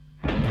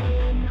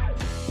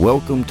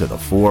Welcome to the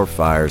Four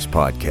Fires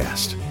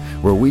Podcast,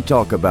 where we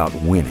talk about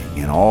winning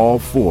in all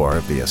four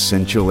of the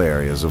essential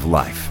areas of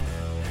life.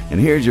 And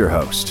here's your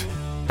host,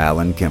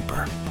 Alan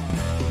Kemper.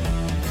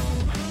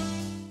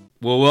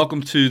 Well,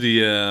 welcome to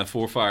the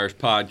Four Fires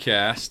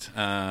Podcast.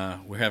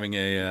 We're having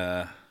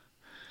a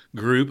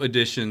group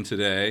edition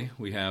today.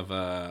 We have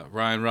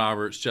Ryan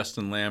Roberts,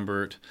 Justin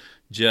Lambert,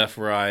 Jeff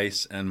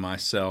Rice, and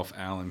myself,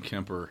 Alan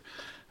Kemper.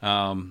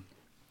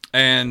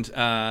 And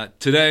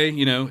today,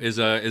 is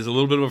a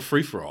little bit of a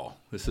free-for-all.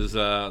 This is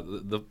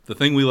the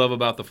thing we love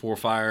about the Four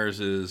Fires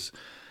is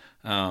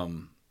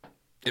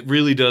it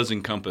really does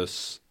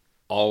encompass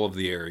all of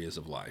the areas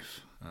of life.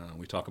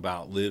 We talk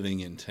about living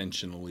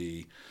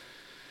intentionally.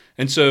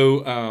 And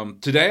so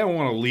today I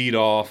want to lead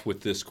off with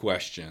this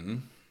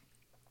question.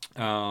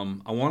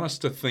 I want us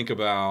to think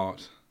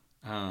about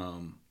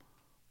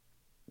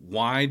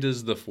why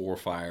does the Four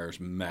Fires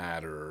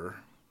matter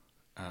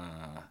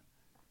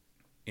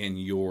in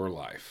your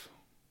life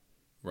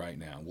right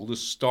now? We'll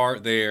just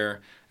start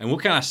there, and we'll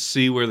kind of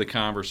see where the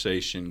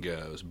conversation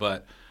goes.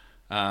 But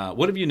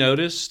what have you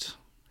noticed?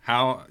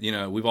 How,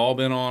 we've all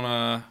been on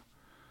a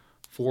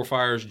Four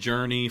Fires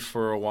journey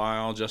for a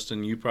while.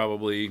 Justin, you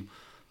probably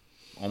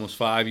almost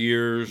 5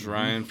 years. Mm-hmm.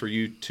 Ryan, for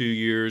you 2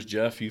 years.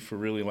 Jeff, you for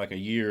really like a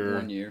year.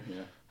 1 year,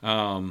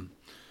 yeah.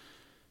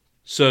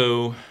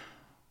 So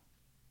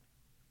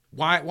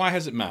why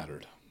has it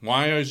mattered?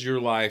 Why is your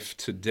life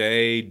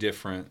today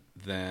different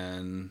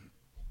than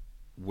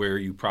where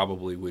you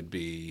probably would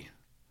be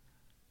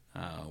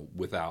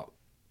without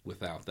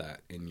that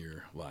in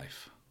your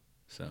life?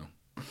 So,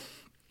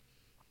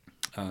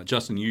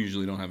 Justin, you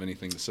usually don't have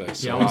anything to say.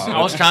 So, yeah,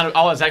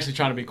 I was actually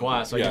trying to be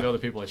quiet so I give other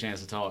people a chance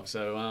to talk.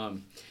 So,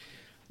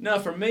 no,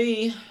 for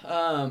me,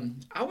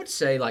 I would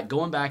say like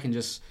going back and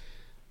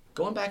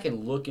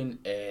looking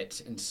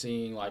at and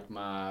seeing like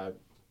my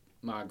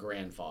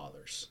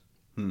grandfathers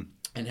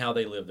and how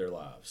they lived their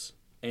lives.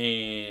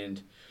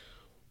 And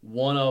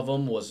one of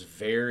them was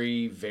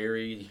very,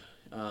 very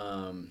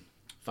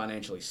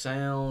financially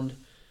sound,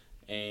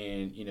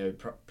 and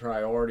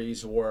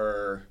priorities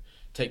were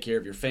take care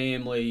of your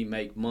family,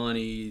 make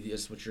money.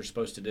 That's what you're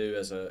supposed to do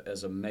as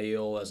a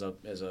male, as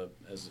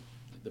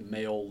the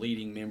male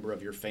leading member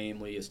of your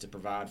family is to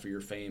provide for your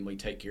family,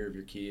 take care of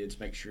your kids,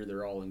 make sure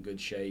they're all in good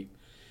shape.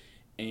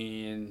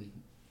 And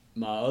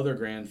my other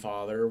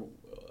grandfather,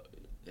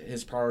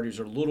 his priorities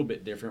are a little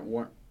bit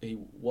different. He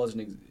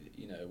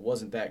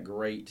wasn't that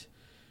great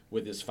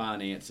with his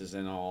finances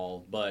and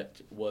all, but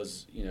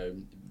was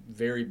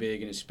very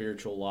big in his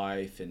spiritual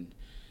life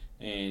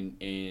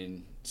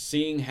and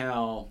seeing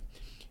how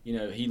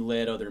he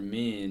led other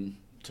men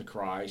to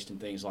Christ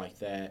and things like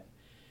that.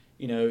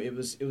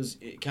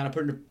 It kind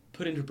of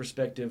put into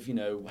perspective.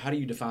 How do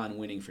you define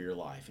winning for your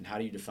life, and how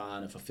do you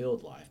define a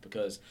fulfilled life?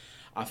 Because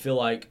I feel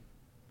like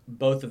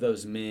both of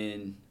those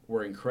men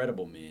were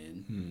incredible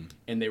men,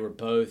 and they were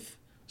both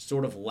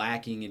sort of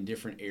lacking in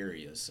different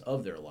areas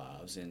of their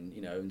lives, and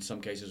in some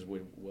cases,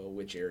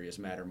 which areas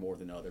matter more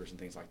than others, and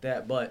things like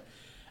that. But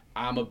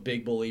I'm a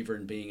big believer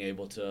in being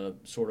able to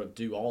sort of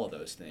do all of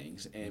those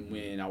things. And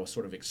when I was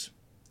sort of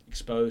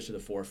exposed to the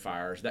Four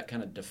Fires, that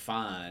kind of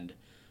defined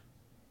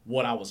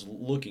what I was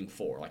looking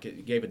for. Like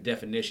it gave a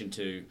definition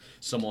to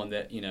someone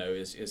that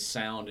is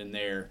sound in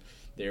their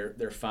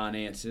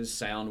finances,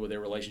 sound with their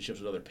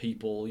relationships with other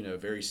people,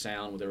 very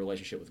sound with their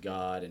relationship with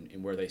God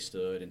and where they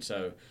stood. And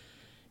so,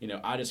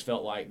 I just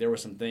felt like there were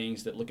some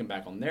things that, looking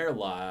back on their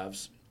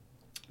lives,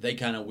 they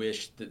kind of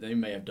wished that they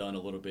may have done a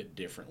little bit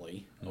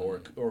differently,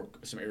 or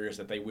some areas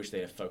that they wish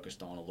they had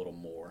focused on a little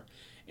more.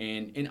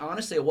 And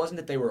honestly, it wasn't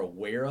that they were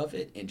aware of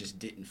it and just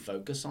didn't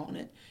focus on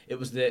it. It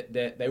was that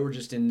they were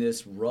just in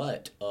this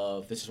rut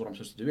of, this is what I'm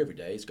supposed to do every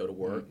day, is go to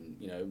work,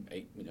 and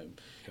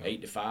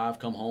 8 to 5,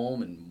 come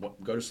home and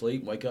go to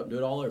sleep, wake up, and do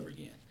it all over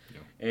again.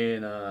 Yeah.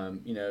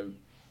 And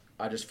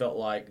I just felt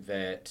like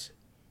that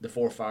the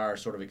Four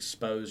Fires sort of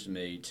exposed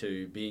me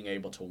to being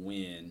able to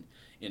win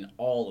in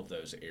all of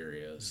those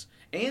areas,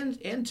 and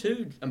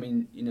to,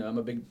 I'm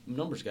a big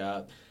numbers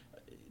guy,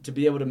 to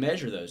be able to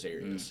measure those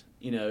areas,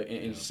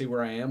 and see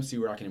where I am, see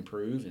where I can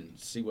improve, and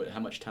see how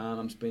much time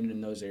I'm spending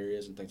in those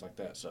areas and things like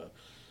that. So,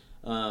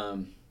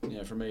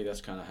 for me,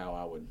 that's kind of how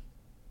I would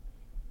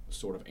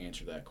sort of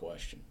answer that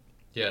question.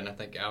 Yeah, and I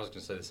think I was going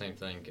to say the same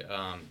thing.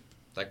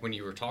 Like when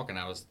you were talking,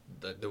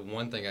 the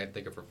one thing I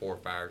think of for Four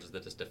Fires is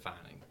that it's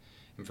defining.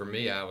 And for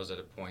me, I was at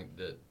a point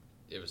that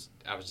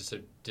I was just so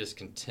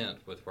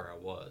discontent with where I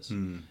was,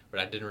 but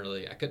I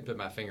couldn't put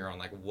my finger on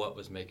like what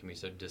was making me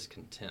so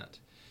discontent.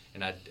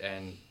 And I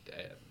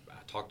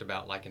talked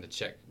about liking to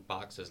check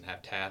boxes and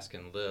have tasks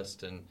and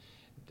lists, and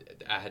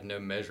I had no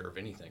measure of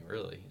anything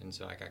really. And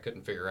so I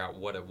couldn't figure out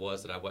what it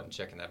was that I wasn't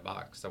checking that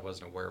box. I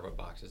wasn't aware of what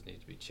boxes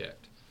needed to be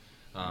checked.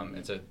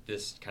 And so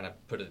this kind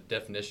of put a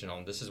definition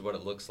on, this is what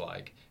it looks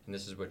like, and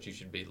this is what you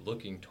should be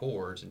looking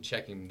towards and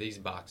checking these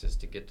boxes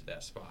to get to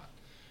that spot.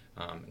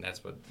 And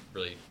that's what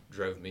really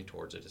drove me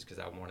towards it, is because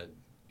I wanted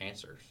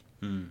answers.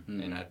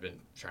 And I'd been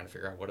trying to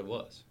figure out what it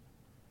was.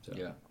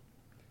 So.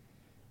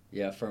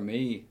 Yeah, for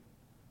me,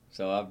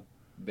 so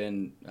I've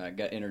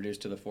got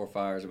introduced to the Four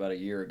Fires about a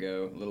year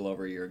ago, a little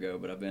over a year ago.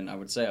 But I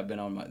would say I've been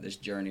on this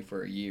journey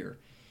for a year,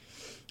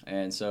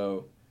 and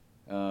so.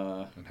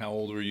 And how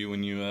old were you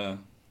when you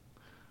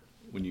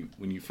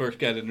first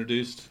got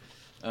introduced?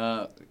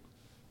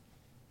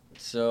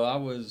 So I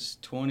was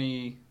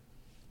 20.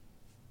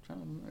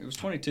 It was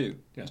 22. Yeah.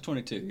 It was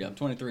 22. Yeah, I'm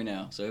 23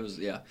 now. So it was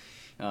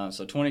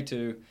so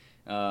 22.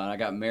 I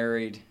got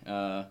married.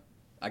 I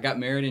got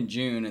married in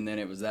June, and then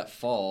it was that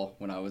fall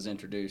when I was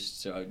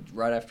introduced. So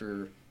right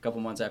after, a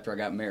couple months after I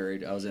got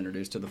married, I was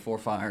introduced to the Four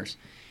Fires.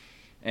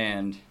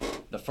 And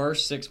the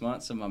first 6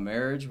 months of my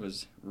marriage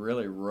was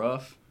really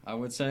rough, I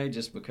would say,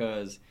 just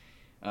because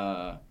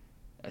it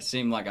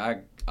seemed like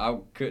I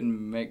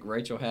couldn't make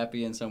Rachel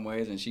happy in some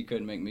ways, and she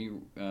couldn't make me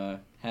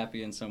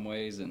happy in some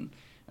ways, and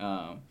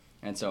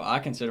so I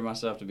consider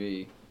myself to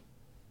be,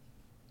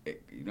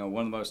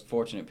 one of the most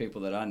fortunate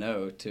people that I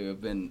know to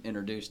have been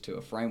introduced to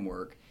a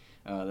framework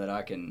that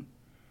I can,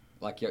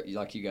 like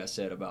you guys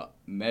said about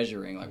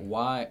measuring, like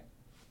why,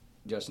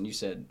 Justin, you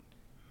said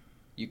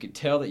you could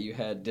tell that you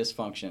had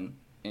dysfunction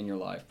in your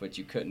life, but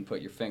you couldn't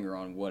put your finger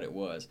on what it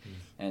was.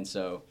 And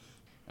so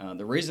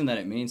the reason that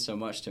it means so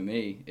much to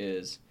me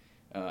is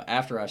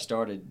after I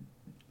started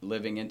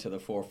living into the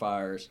Four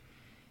Fires,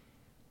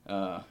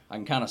 I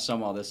can kind of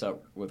sum all this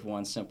up with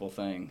one simple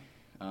thing.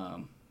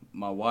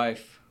 My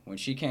wife, when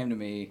she came to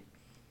me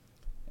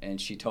and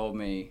she told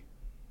me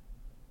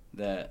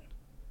that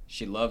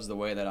she loves the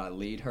way that I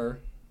lead her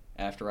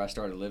after I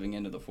started living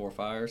into the Four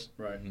Fires,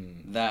 right?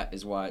 That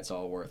is why it's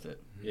all worth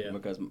it. Yeah.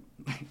 Because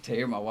to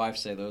hear my wife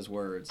say those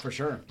words, For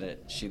sure.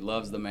 that she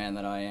loves the man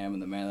that I am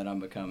and the man that I'm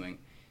becoming,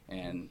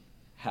 and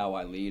how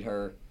I lead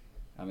her,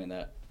 I mean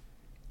that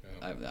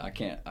I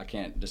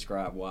can't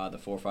describe why the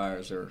Four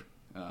Fires are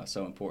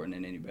so important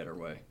in any better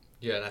way.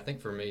 Yeah, and I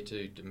think for me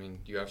too, I mean,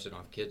 you obviously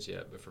don't have kids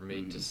yet, but for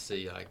me to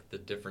see like the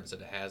difference that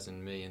it has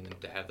in me, and then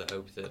to have the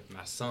hope that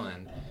my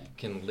son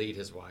can lead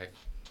his wife,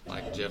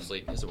 like Jeff's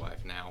leading his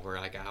wife now, where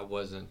like I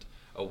wasn't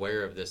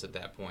aware of this at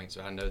that point,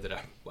 so I know that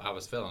I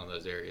was failing in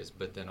those areas,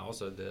 but then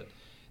also that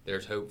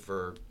there's hope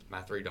for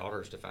my 3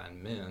 daughters to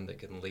find men that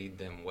can lead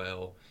them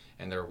well,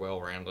 and they're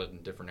well-rounded in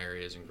different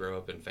areas and grow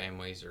up in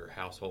families or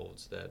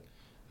households that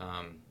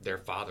their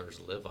fathers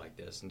live like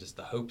this, and just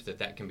the hope that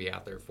that can be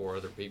out there for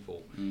other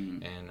people.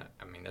 And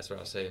I mean, that's what I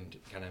was saying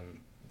kind of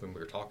when we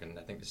were talking.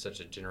 I think there's such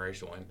a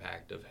generational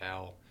impact of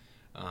how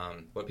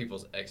what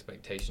people's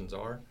expectations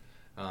are,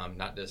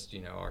 not just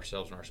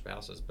ourselves and our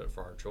spouses, but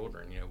for our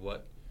children.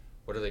 What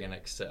are they going to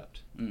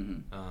accept,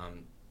 and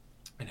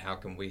how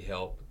can we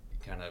help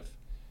kind of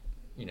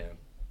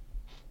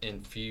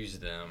infuse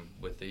them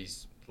with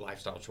these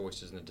lifestyle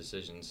choices and the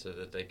decisions so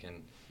that they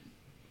can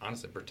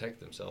honestly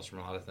protect themselves from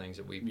a lot of things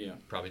that we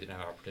probably didn't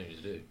have an opportunity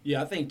to do.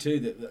 Yeah, I think too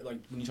that like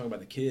when you talk about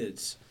the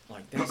kids,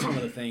 like that's one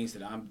of the things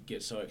that I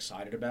get so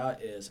excited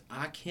about is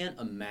I can't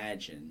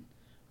imagine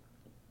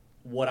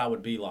what I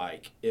would be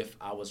like if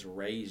I was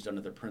raised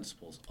under the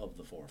principles of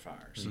the Four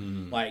Fires.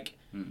 Like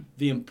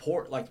the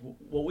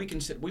what we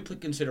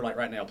consider like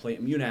right now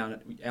playing. You and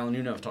Alan, you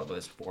and I have talked about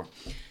this before.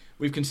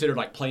 We've considered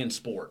like playing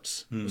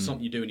sports, something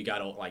you do, and you got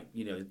to like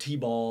the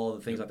t-ball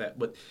and things like that.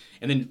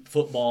 And then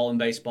football and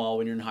baseball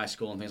when you're in high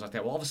school and things like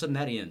that. Well, all of a sudden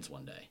that ends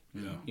one day.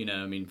 Yeah.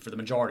 I mean, for the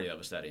majority of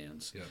us that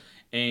ends.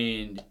 Yeah.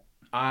 And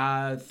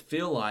I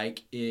feel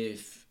like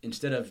if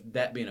instead of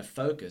that being a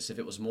focus, if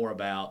it was more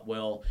about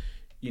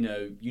you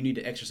need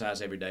to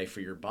exercise every day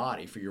for your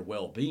body, for your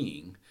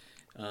well-being,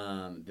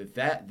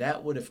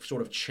 that would have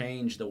sort of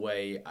changed the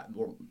way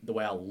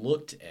I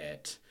looked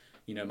at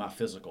my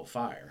physical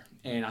fire.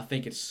 And I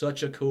think it's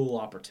such a cool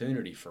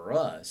opportunity for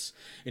us.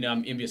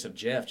 I'm envious of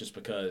Jeff just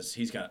because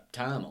he's got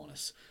time on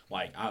us.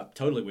 Like, I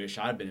totally wish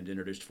I'd been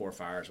introduced to Four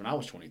Fires when I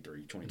was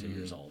 23, 22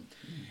 years old.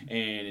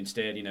 And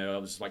instead,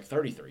 it was like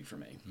 33 for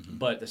me.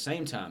 But at the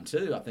same time,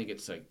 too, I think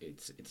it's a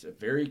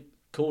very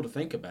cool to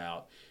think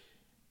about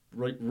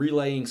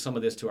relaying some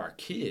of this to our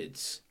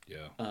kids.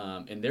 Yeah.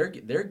 And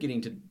they're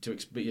getting to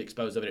be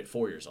exposed of it at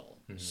 4 years old,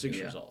 6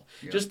 years old.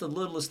 Yeah. Just the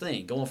littlest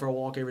thing, going for a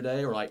walk every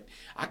day, or like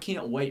I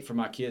can't wait for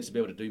my kids to be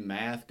able to do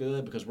math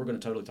good because we're going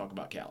to totally talk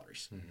about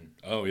calories.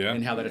 Oh yeah,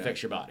 and how that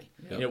affects your body.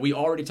 Yeah. We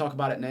already talk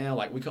about it now.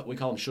 Like we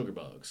call them sugar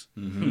bugs.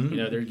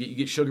 You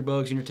get sugar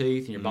bugs in your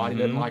teeth, and your body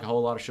doesn't like a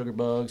whole lot of sugar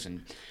bugs.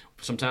 And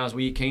sometimes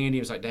we eat candy.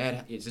 It's like,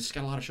 Dad, is this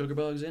got a lot of sugar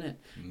bugs in it?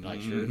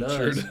 Like, sure it does.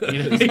 Sure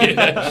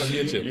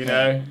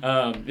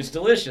does. It's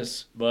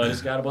delicious, but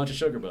it's got a bunch of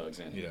sugar bugs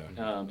in it.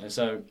 Yeah. And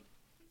so,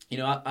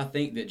 I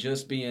think that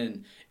just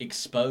being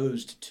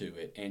exposed to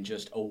it and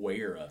just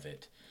aware of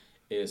it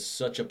is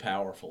such a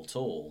powerful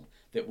tool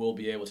that we'll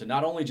be able to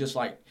not only just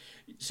like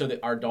so that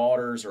our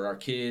daughters or our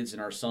kids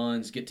and our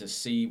sons get to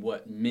see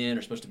what men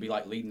are supposed to be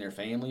like leading their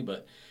family,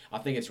 but I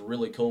think it's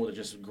really cool to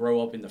just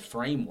grow up in the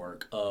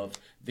framework of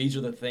these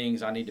are the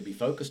things I need to be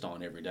focused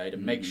on every day to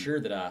make sure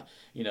that I,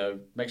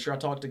 make sure I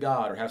talk to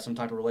God or have some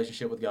type of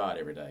relationship with God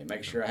every day.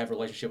 Make sure I have a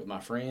relationship with my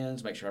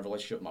friends, make sure I have a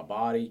relationship with my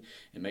body,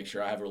 and make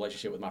sure I have a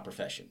relationship with my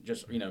profession,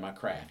 just, my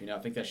craft. I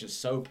think that's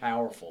just so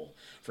powerful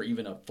for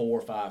even a 4,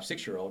 5,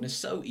 6-year-old, and it's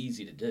so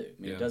easy to do.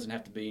 It doesn't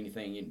have to be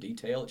anything in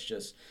detail. It's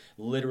just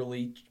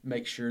literally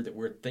make sure that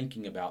we're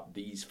thinking about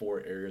these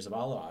 4 areas of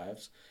our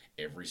lives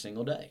every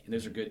single day. And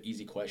those are good,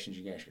 easy questions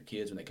you can ask your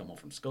kids when they come home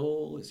from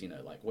school. Is,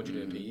 like, what'd you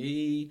do in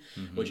PE?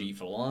 What'd you eat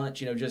for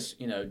lunch?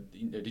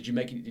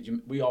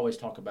 We always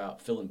talk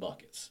about filling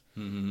buckets.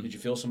 Did you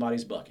fill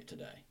somebody's bucket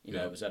today?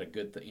 Was that a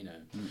good thing,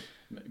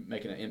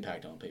 making an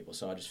impact on people?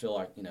 So I just feel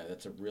like,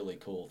 that's a really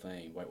cool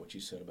thing, what you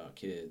said about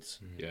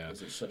kids. Yeah.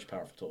 Because it's such a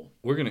powerful tool.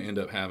 We're going to end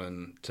up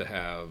having to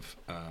have,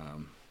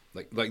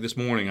 like this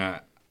morning,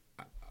 I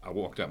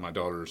walked out, my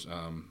daughter's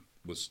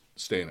was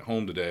staying at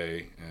home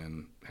today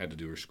and had to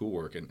do her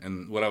schoolwork.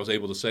 And what I was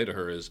able to say to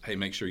her is, hey,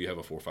 make sure you have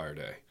a 4-fire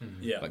day.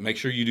 Yeah. Like, make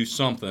sure you do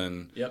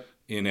something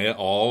in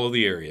all of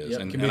the areas. Yep.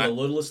 It can be the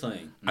littlest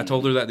thing. I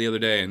told her that the other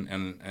day,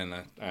 and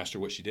I asked her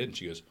what she did, and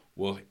she goes,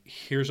 well,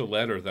 here's a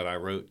letter that I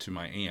wrote to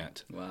my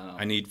aunt. Wow.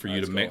 I need for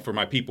you to for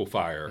my people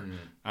fire.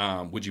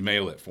 Would you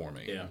mail it for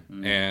me? Yeah.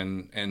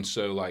 And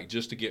so, like,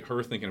 just to get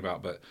her thinking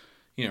about, but,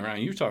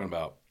 Ryan, you were talking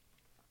about,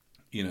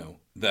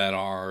 that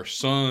our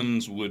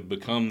sons would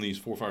become these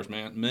 4-fires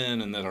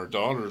men, and that our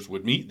daughters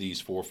would meet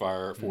these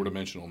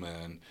 4-dimensional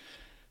men.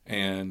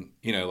 And,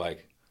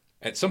 like,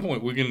 at some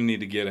point we're going to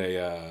need to get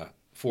a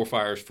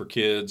 4-fires for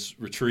kids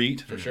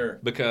retreat. For sure.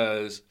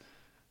 Because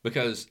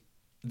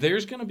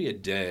there's going to be a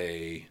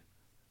day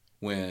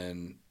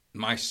when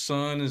my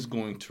son is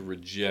going to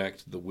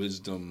reject the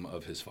wisdom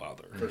of his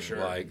father. For sure.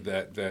 Like,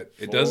 that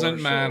it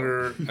doesn't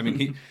matter. I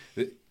mean,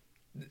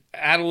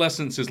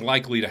 adolescence is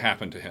likely to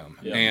happen to him.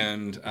 Yeah.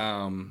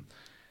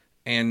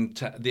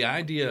 And the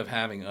idea of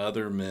having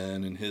other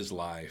men in his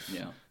life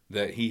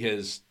that he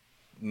has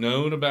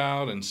known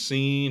about and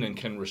seen and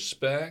can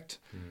respect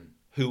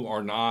who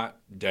are not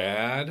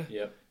dad.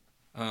 Yep.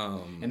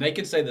 And they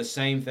can say the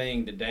same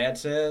thing that dad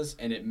says,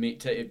 and it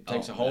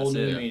takes a whole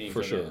new meaning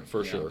for sure. them,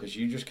 for sure. Because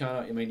you just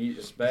kind of,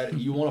 it's bad.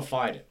 You want to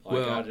fight it.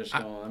 Like,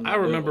 I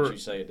remember what you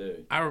say,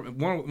 dude.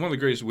 One of the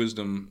greatest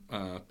wisdom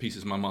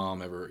pieces my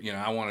mom ever.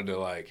 I wanted to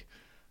like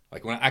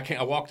when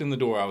I walked in the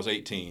door, I was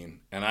 18,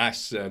 and I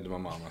said to my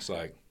mom, I was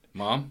like,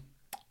 Mom,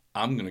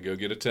 I'm gonna go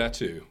get a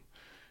tattoo,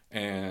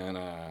 and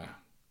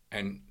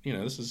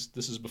this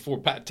is before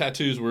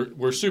tattoos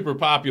were super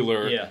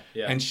popular. Yeah.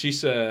 And she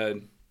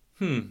said,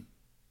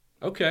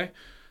 okay.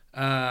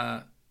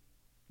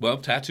 Well,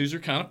 tattoos are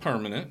kind of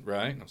permanent,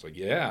 right? And I was like,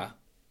 yeah.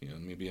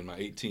 Me being my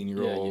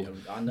 18-year-old.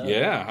 Yeah, I know.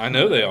 Yeah, I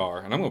know they are.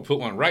 And I'm going to put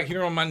one right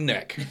here on my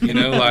neck,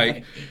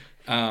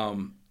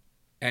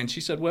 and she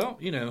said, well,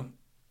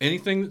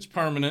 anything that's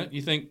permanent,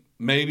 you think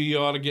maybe you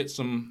ought to get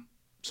some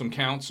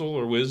counsel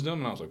or wisdom?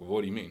 And I was like, well,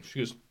 what do you mean? She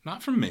goes,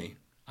 not from me.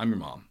 I'm your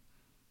mom.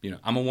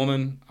 I'm a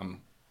woman.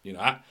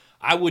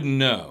 I wouldn't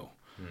know.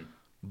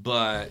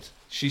 But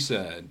she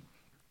said,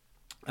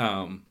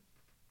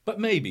 but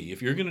maybe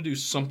if you're going to do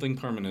something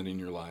permanent in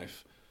your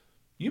life,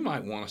 you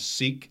might want to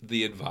seek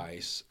the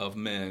advice of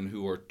men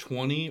who are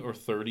 20 or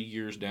 30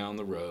 years down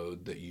the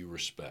road that you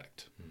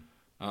respect.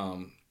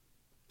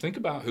 Think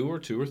about who are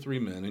 2 or 3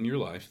 men in your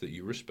life that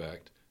you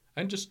respect,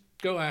 and just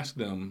go ask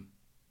them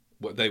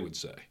what they would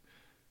say.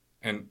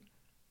 And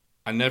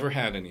I never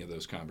had any of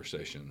those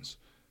conversations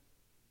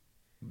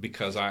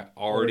because I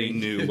already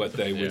knew what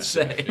they would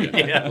say.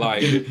 Yeah.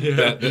 Like,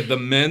 the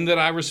men that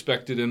I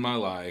respected in my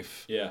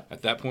life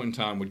at that point in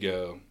time would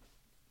go,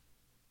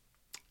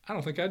 I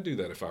don't think I'd do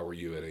that if I were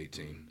you at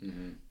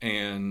 18.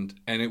 And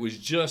it was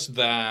just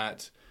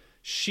that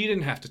she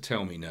didn't have to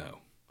tell me no.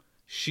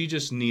 She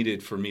just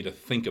needed for me to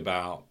think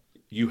about,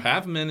 you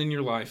have men in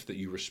your life that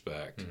you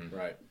respect.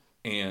 Right.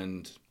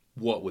 And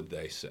what would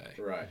they say?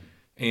 Right.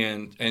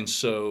 And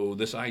so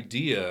this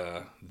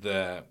idea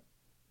that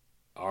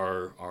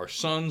our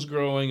sons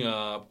growing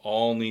up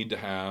all need to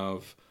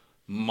have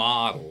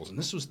models, and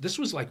this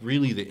was like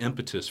really the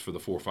impetus for the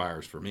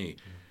 4-fires for me,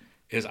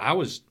 is I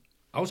was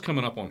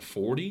coming up on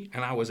 40,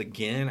 and I was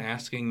again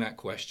asking that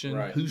question: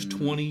 who's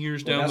 20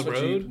 years down the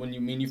road? When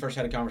you first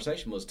had a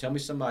conversation was, tell me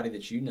somebody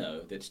that you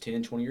know that's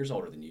 10, 20 years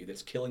older than you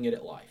that's killing it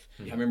at life.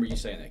 I remember you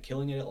saying that,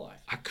 killing it at life.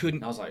 I couldn't.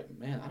 And I was like,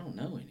 man, I don't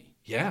know any.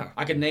 Yeah.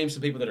 I could name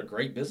some people that are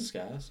great business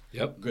guys.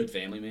 Yep. Good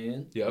family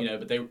men.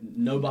 Yep. But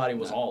nobody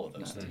was all of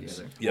those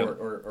things. Yep.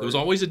 Or there was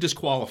always a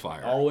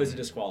disqualifier. Always a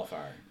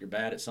disqualifier. You're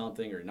bad at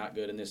something, or you're not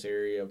good in this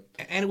area.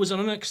 And it was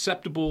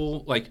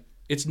unacceptable. Like,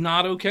 it's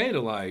not okay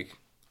to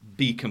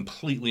be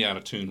completely out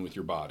of tune with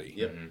your body.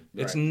 Yep.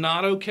 It's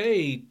not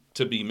okay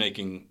to be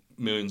making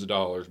millions of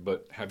dollars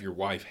but have your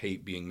wife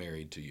hate being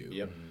married to you.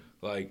 Yep.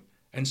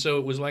 And so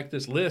it was like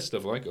this list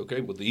of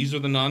okay, well, these are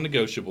the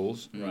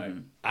non-negotiables. Right.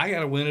 I got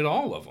to win at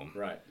all of them.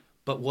 Right.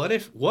 But what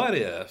if,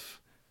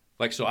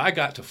 so I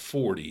got to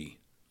 40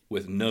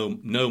 with no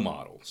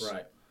models.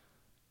 Right.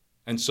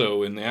 And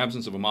so in the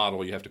absence of a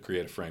model, you have to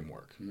create a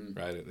framework,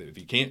 right? If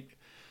you can't,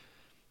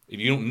 if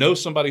you don't know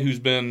somebody who's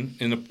been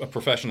in a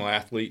professional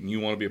athlete and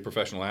you want to be a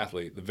professional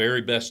athlete,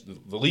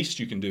 the least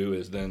you can do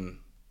is then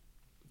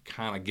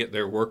kind of get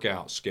their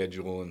workout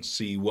schedule and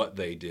see what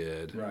they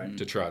did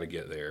to try to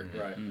get there.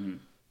 Right. Mm-hmm.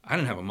 I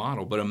didn't have a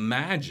model, but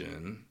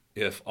imagine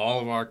if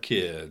all of our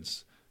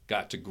kids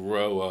got to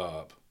grow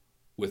up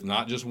with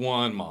not just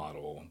one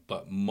model,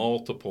 but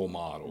multiple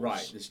models.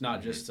 Right. It's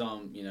not just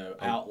some,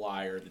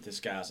 outlier that this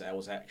guy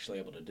was actually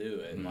able to do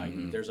it.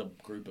 Like, there's a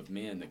group of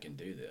men that can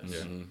do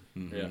this.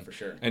 Yeah, for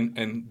sure.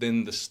 And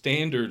then the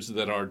standards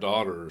that our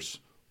daughters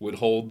would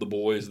hold the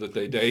boys that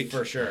they date.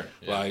 For sure.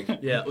 Like,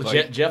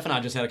 Jeff and I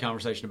just had a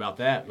conversation about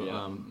that.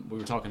 We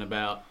were talking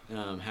about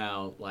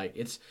how, like,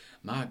 it's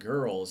my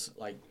girls,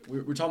 like,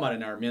 we were talking about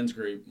in our men's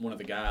group, one of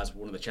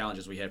the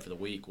challenges we had for the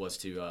week was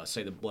to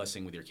say the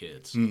blessing with your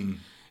kids.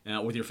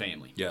 With your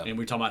family. Yeah. And we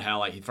were talking about how,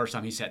 like, the first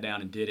time he sat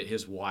down and did it,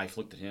 his wife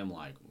looked at him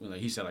like,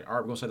 he said, like, all right,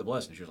 we're going to say the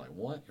blessing. She was like,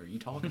 what are you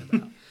talking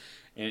about?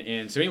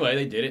 and so anyway,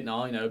 they did it and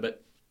all,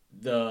 but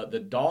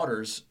the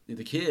daughters,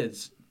 the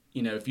kids,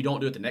 if you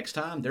don't do it the next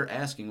time, they're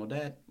asking, well,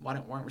 Dad,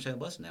 why aren't we saying the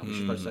blessing now? We're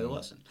supposed to say the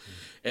blessing.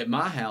 At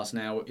my house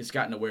now, it's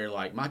gotten to where,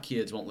 like, my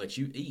kids won't let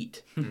you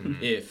eat.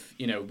 If,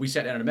 we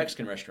sat down at a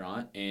Mexican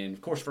restaurant, and, of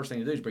course, first thing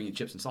to do is bring you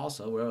chips and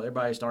salsa. Well,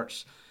 everybody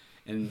starts...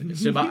 And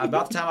so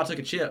about the time I took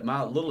a chip,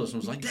 my littlest one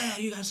was like, Dad,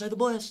 you got to say the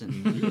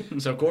blessing.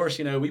 So, of course,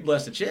 we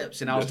blessed the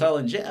chips. And I was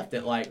telling Jeff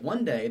that, like,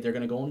 one day they're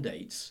going to go on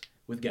dates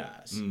with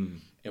guys.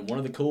 And one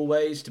of the cool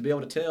ways to be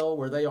able to tell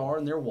where they are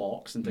in their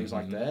walks and things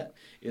like that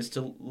is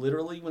to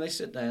literally, when they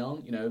sit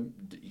down,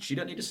 she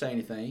doesn't need to say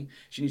anything.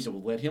 She needs to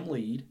let him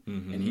lead,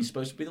 and he's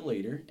supposed to be the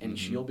leader. And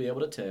she'll be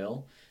able to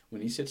tell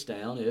when he sits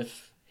down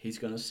if he's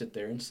going to sit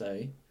there and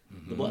say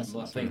the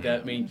blessing. I think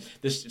that,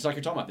 it's like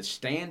you're talking about, the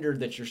standard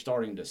that you're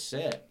starting to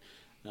set.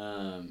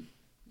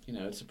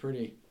 It's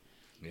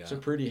a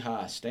pretty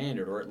high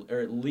standard,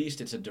 or at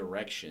least it's a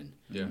direction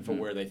for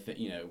where they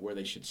where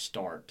they should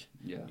start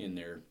in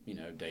their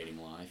dating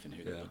life and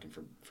who they're looking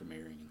for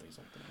marrying and things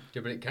like that.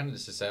 Yeah, but it kind of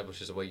just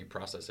establishes the way you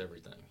process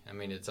everything.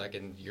 It's like,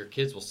 and your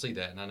kids will see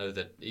that, and I know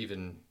that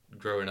even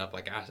growing up,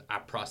 like I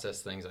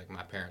process things like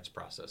my parents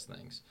process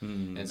things,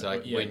 and so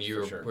like when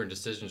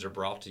decisions are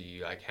brought to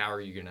you, like how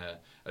are you going to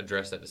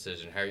address that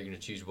decision? How are you going to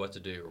choose what to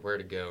do or where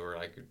to go, or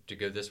like to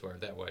go this way or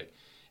that way?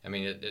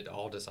 It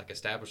all just like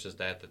establishes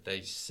that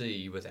they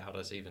see without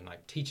us even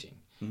like teaching.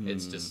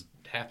 It's just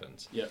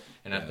happens. Yep.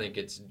 And I think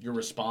it's your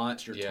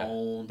response, your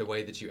tone, the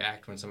way that you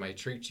act when somebody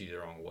treats you the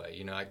wrong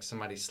way. Like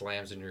somebody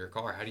slams into your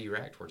car, how do you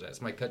react towards that?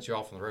 Somebody cuts you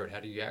off on the road, how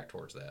do you act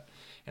towards that?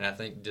 And I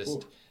think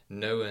just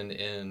knowing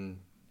in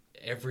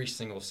every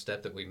single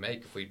step that we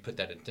make, if we put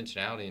that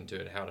intentionality into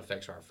it, how it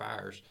affects our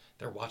fires,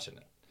 they're watching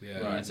it. Yeah.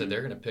 Right. And so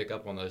they're going to pick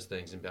up on those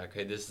things and be like,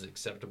 hey, this is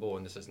acceptable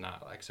and this is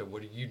not. Like, so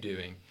what are you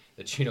doing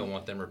that you don't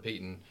want them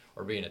repeating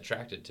or being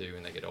attracted to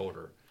when they get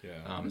older?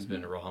 Yeah. It's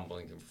been a real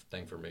humbling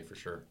thing for me, for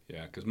sure.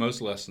 Yeah, because most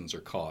lessons are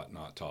caught,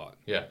 not taught.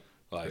 Yeah,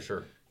 like, for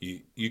sure.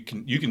 You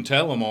can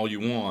tell them all you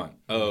want.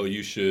 Oh,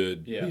 you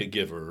should be a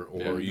giver,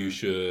 or you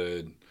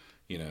should,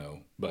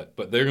 but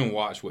they're going to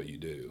watch what you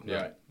do.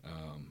 Yeah. Right.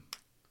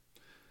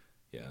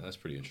 Yeah, that's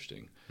pretty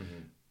interesting.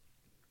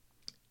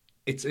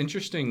 It's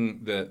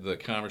interesting that the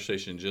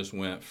conversation just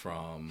went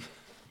from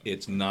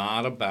it's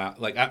not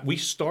about we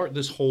start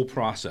this whole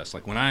process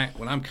like when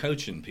I'm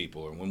coaching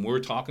people or when we're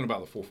talking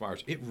about the 4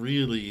 fires, it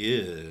really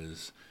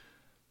is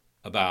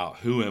about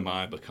who am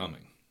I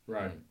becoming.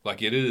 Right.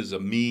 Like it is a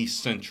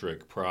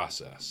me-centric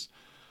process.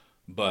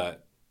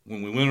 But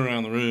when we went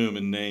around the room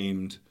and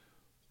named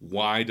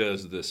why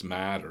does this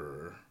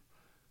matter,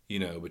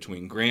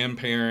 between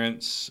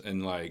grandparents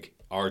and like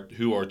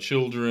who our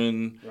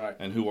children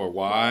and who our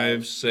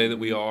wives say that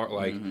we are,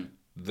 like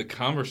the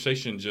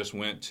conversation just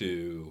went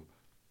to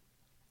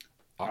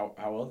how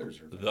others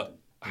are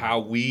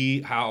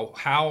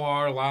how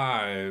our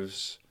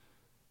lives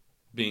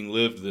being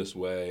lived this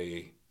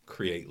way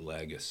create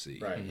legacy,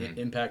 right?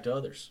 Impact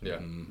others. Yeah.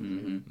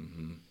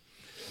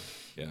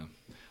 Yeah,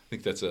 I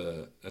think that's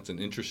an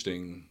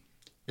interesting.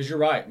 Because you're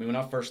right. When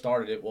I first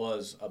started, it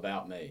was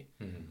about me.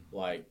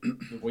 Like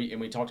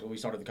we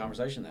started the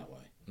conversation that way.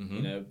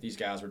 These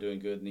guys were doing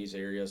good in these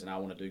areas, and I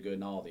want to do good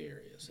in all the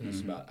areas. And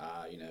it's about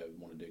I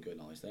want to do good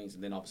in all these things.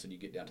 And then obviously you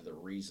get down to the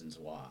reasons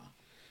why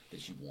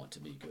that you want to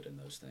be good in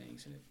those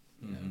things. And it,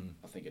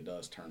 I think it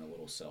does turn a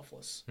little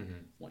selfless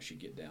once you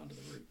get down to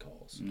the root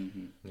cause.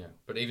 Yeah,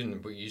 but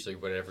usually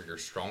whatever your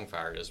strong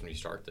fire is when you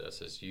start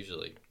this is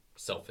usually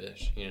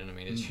selfish. You know what I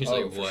mean? It's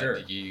usually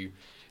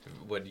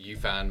what do you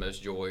find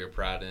most joy or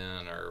pride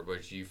in, or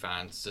what do you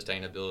find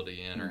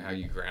sustainability in, or how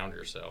you ground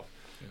yourself.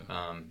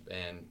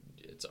 And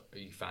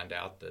you find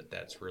out that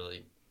that's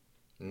really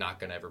not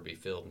going to ever be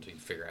filled until you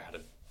figure out how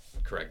to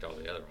correct all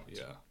the other ones.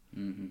 Yeah.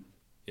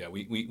 Yeah,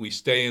 we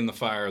stay in the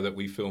fire that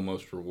we feel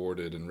most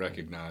rewarded and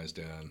recognized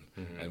in,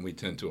 and we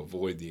tend to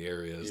avoid the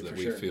areas that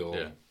we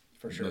feel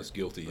most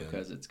guilty in.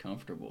 Because it's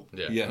comfortable.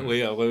 Yeah.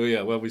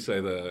 Well, we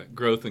say the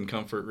growth and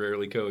comfort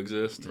rarely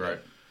coexist. Right.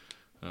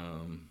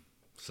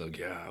 So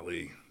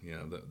golly,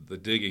 the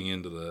digging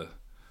into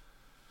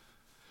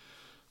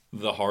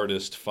the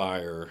hardest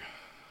fire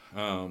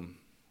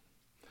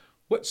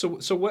What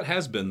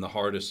has been the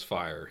hardest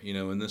fire,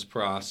 in this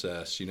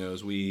process,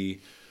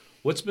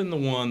 what's been the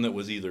one that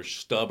was either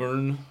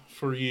stubborn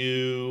for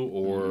you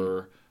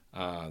or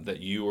that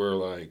you were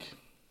like,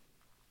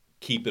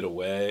 keep it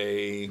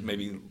away,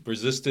 maybe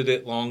resisted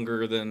it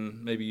longer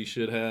than maybe you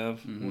should have?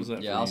 What was that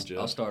for you, Jeff?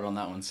 I'll start on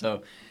that one.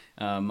 So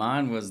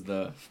mine was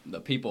the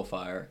people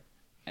fire,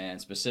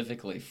 and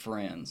specifically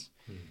friends.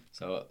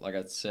 So like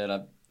I said,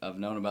 I've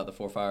known about the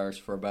 4 fires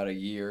for about a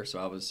year, so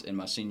I was in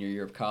my senior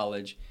year of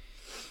college.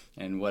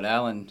 And what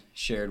Alan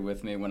shared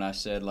with me when I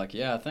said, like,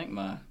 yeah, I think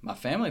my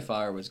family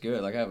fire was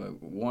good. Like, I have a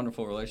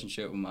wonderful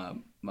relationship with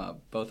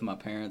both of my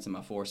parents and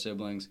my 4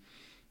 siblings,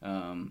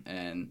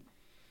 and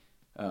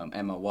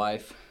my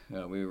wife.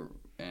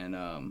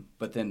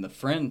 But then the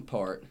friend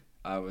part,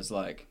 I was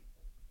like,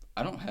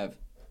 I don't have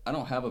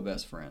a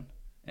best friend,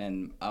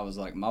 and I was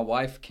like, my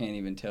wife can't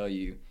even tell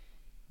you,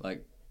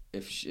 like,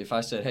 if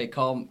I said, hey,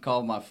 call one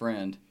of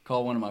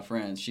my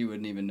friends, she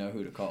wouldn't even know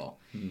who to call.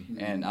 Mm-hmm.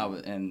 And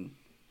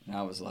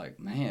I was like,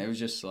 man, it was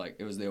just like,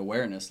 it was the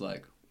awareness,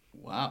 like,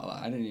 wow,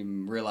 I didn't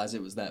even realize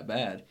it was that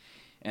bad.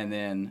 And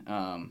then,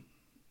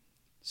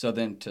 so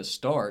then to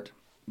start,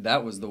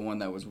 that was the one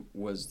that was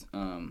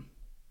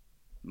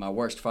my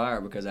worst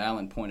fire, because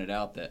Alan pointed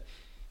out that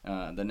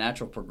the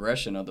natural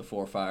progression of the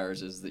 4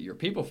 fires is that your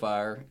people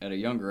fire at a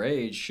younger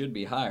age should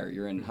be higher.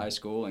 You're in high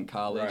school and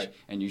college, right,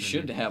 and you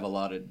should have a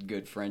lot of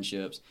good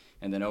friendships.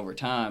 And then over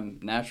time,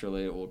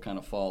 naturally, it will kind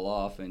of fall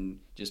off, and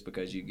just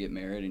because you get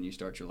married and you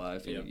start your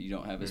life, and you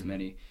don't have as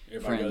many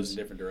Everybody goes in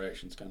different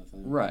directions, kind of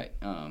thing. Right.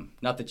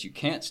 Not that you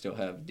can't still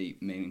have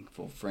deep,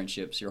 meaningful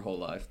friendships your whole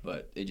life,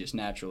 but it just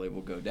naturally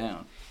will go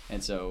down.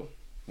 And so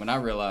when I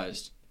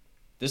realized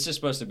this is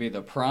supposed to be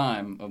the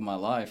prime of my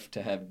life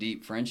to have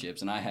deep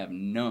friendships, and I have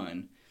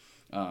none,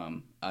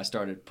 I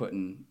started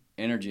putting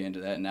energy into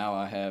that. Now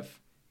I have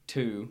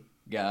 2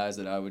 guys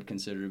that I would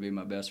consider to be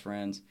my best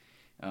friends.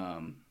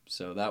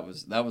 So that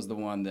was the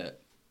one that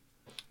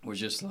was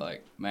just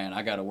like, man,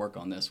 I got to work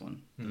on this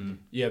one. Mm-hmm.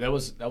 Yeah, that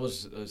was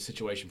a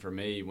situation for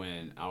me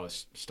when I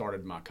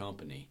started my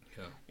company.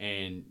 Yeah.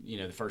 And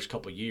the first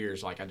couple of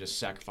years, like, I just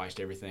sacrificed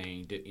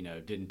everything.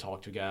 Didn't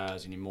talk to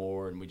guys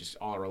anymore, and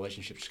all our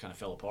relationships just kind of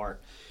fell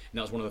apart. And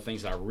that was one of the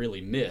things that I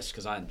really missed,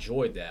 because I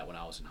enjoyed that when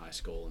I was in high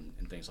school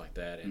and things like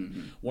that.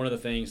 And one of the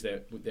things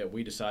that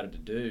we decided to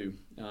do,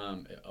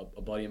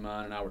 a buddy of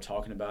mine and I were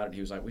talking about it, and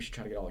he was like, we should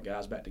try to get all the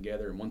guys back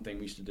together. And one thing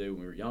we used to do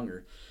when we were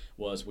younger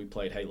was we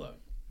played Halo.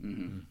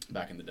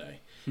 Back in the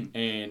day.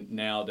 And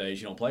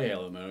nowadays you don't play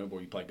Halo anymore,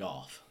 you play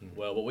golf.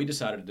 Well, what we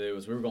decided to do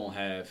is we were going to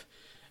have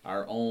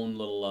our own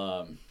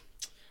little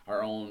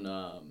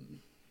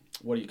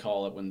what do you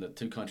call it when the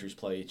 2 countries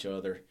play each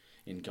other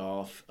in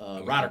golf?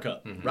 Ryder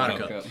Cup. Ryder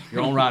Cup.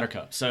 Your own Ryder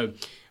Cup. So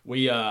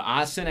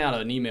I sent out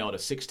an email to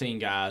 16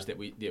 guys that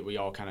we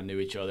all kind of knew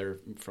each other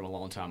from a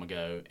long time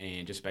ago,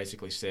 and just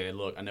basically said,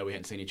 look, I know we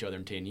hadn't seen each other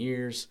in 10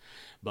 years,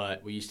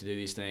 but we used to do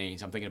these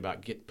things. I'm thinking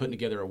about putting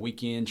together a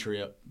weekend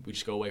trip. We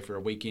just go away for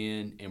a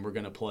weekend, and we're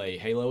going to play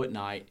Halo at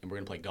night, and we're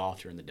going to play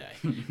golf during the day.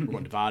 We're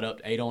going to divide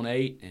up 8 on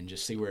 8 and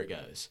just see where it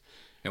goes.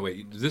 And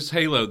wait, this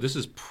Halo, this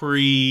is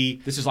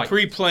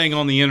pre-playing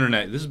on the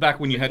internet. This is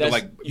back when you had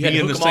to be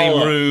in the same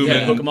room. You had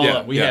to hook them all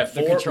up. We had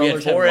 4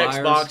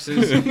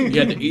 Xboxes. You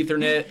had the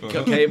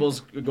Ethernet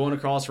cables going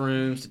across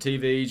rooms to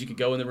TVs. You could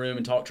go in the room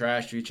and talk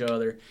trash to each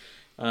other.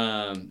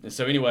 And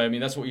so anyway, I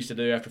mean, that's what we used to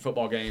do after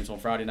football games on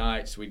Friday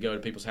nights. We'd go to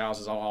people's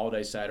houses all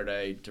day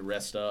Saturday to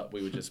rest up.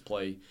 We would just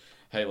play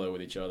Halo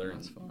with each other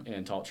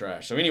and talk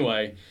trash. So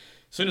anyway,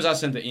 as soon as I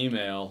sent the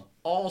email,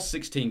 all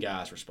 16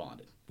 guys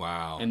responded.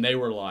 Wow. And they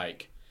were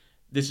like,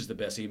 this is the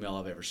best email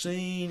I've ever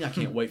seen. I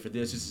can't wait for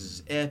this. This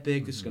is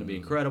epic. This is going to be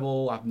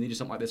incredible. I've needed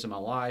something like this in my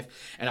life.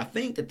 And I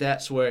think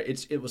that's where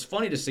it was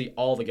funny to see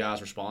all the guys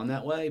respond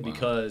that way,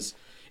 because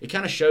it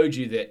kind of showed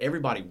you that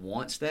everybody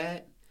wants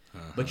that.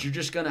 But you're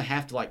just going to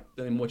have to,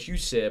 and what you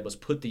said was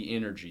put the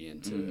energy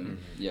into it.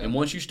 Yeah. And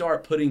once you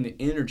start putting the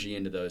energy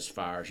into those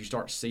fires, you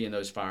start seeing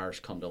those fires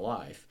come to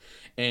life.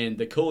 And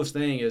the coolest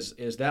thing is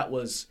that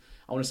was,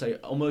 I want to say,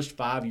 almost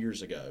 5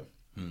 years ago,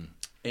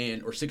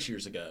 or 6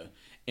 years ago.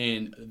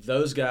 And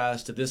those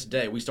guys, to this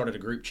day, we started a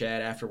group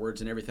chat afterwards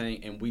and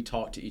everything, and we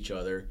talk to each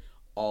other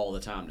all the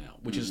time now,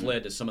 which has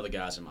led to some of the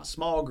guys in my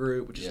small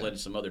group, which has led to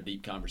some other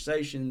deep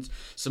conversations.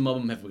 Some of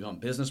them have become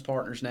business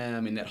partners now. I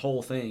mean, that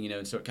whole thing,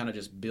 and so it kind of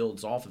just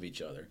builds off of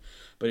each other.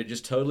 But it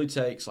just totally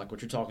takes, like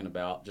what you're talking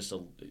about, just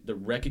the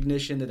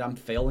recognition that I'm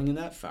failing in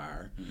that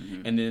fire,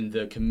 and then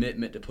the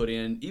commitment to put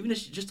in, even if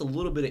it's just a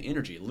little bit of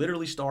energy. It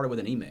literally started with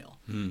an email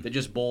that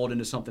just boiled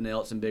into something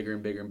else and bigger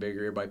and bigger and bigger.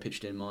 Everybody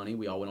pitched in money.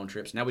 We all went on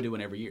trips. Now we do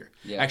one every year.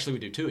 Yeah. Actually, we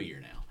do 2 a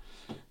year now.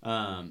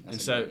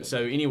 And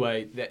so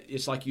anyway, that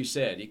it's like you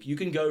said, you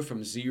can go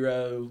from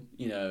 0,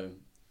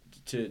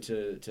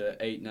 to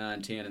 8,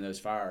 9, 10 in those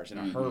fires in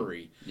a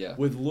hurry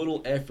with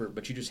little effort,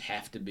 but you just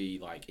have to be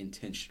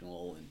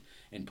intentional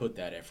and put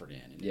that effort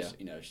in.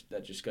 And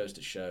that just goes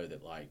to show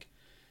that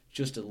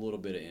just a little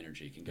bit of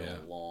energy can go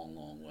a long,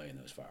 long way in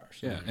those fires.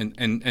 Yeah.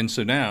 And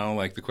so now,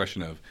 the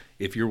question of,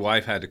 if your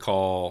wife had to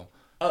call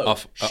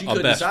she a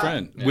couldn't best decide.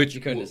 friend, Yeah, which she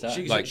couldn't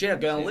decide. She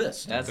had to go on a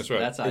list. That's right.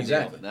 That's ideal.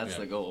 Exactly. That's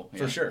the goal.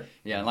 For sure.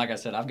 Yeah, and like I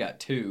said, I've got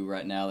 2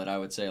 right now that I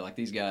would say, like,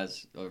 these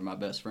guys are my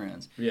best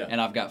friends. Yeah.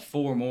 And I've got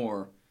 4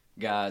 more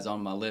guys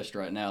on my list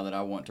right now that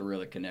I want to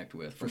really connect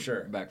with For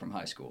sure. back from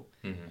high school.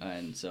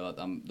 And so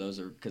those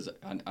are, because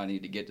I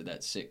need to get to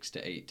that 6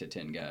 to 8 to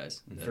 10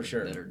 guys For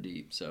sure. that are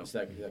deep. So It's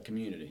that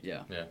community.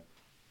 yeah.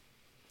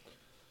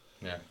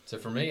 So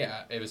for me,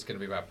 it was going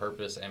to be my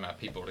purpose and my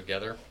people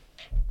together.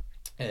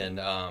 And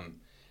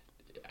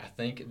I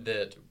think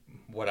that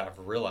what I've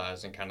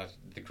realized and kind of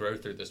the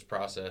growth through this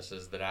process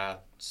is that I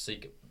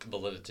seek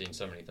validity in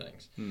so many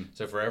things.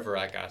 So forever,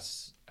 like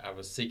I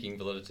was seeking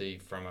validity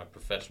from a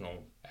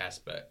professional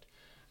aspect.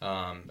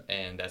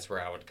 And that's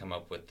where I would come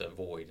up with the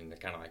void and the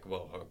kind of like,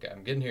 well, okay,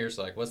 I'm getting here.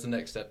 So like, what's the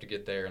next step to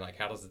get there? And like,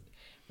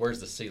 where's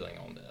the ceiling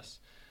on this?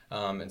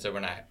 And so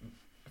when I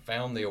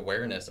found the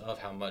awareness of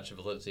how much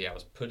validity I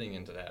was putting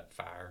into that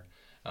fire,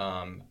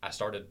 I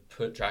started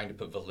trying to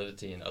put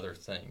validity in other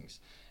things.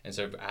 And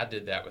so I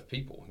did that with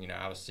people.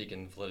 I was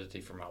seeking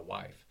validity for my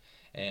wife,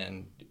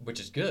 and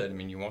which is good. I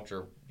mean, you want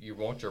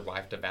your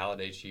wife to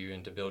validate you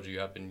and to build you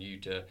up, and you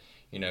to,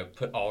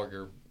 put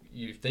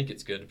you think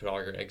it's good to put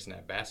all your eggs in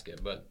that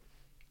basket. But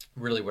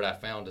really what I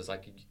found is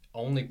like the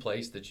only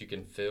place that you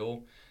can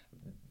feel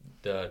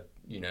the,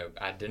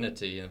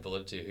 identity and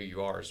validity of who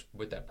you are is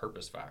with that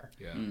purpose fire.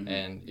 Yeah. Mm-hmm.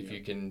 And if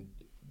you can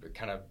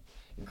kind of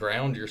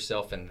ground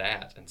yourself in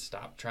that and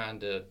stop trying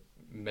to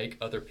make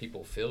other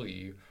people feel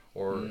you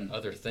or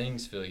other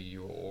things feel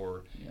you,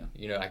 or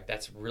like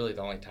that's really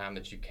the only time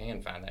that you can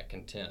find that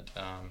content.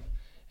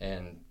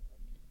 And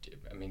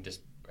I mean,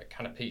 just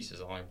kind of peace is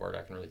the only word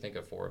I can really think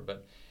of for it.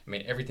 But I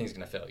mean, everything's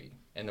going to fail you,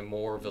 and the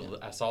more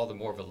I saw, the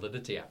more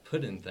validity I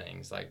put in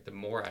things. Like the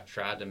more I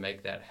tried to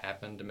make that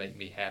happen to make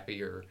me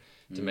happy or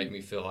to make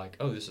me feel like,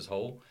 oh, this is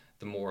whole,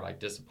 the more like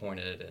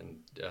disappointed and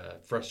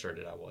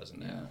frustrated I was in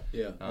that.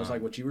 Yeah, it was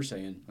like what you were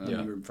saying when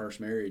you were first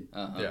married.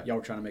 Y'all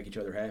were trying to make each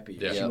other happy.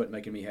 Yeah. She wasn't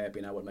making me happy,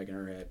 and I wasn't making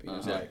her happy.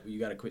 It's like, well, you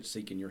got to quit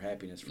seeking your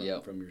happiness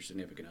from your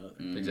significant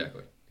other.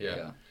 Exactly.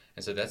 Yeah.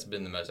 And so that's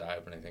been the most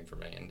eye-opening thing for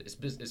me, and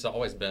it's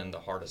always been the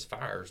hardest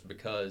fires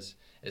because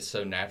it's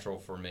so natural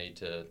for me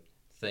to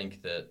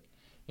think that,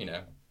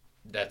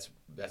 that's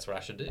what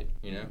I should do,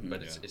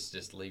 but it's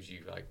just leaves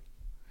you like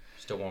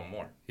still wanting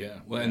more.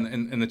 Yeah. Well,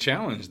 and the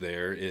challenge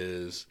there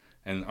is,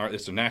 and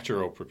it's a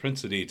natural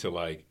propensity to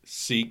like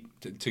seek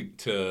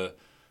to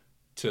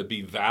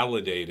be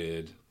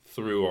validated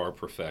through our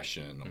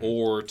profession,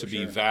 or to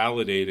be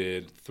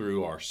validated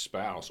through our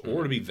spouse,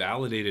 or to be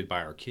validated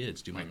by our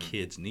kids. Do my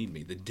kids need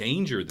me? The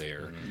danger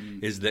there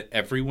is that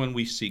everyone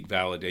we seek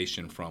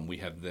validation from, we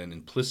have then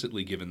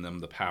implicitly given them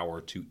the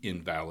power to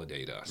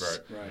invalidate us.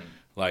 Right.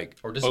 Like,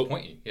 or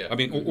disappoint you. Yeah. I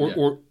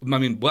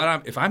mean,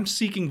 if I'm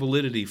seeking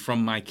validity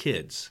from my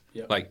kids,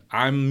 like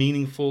I'm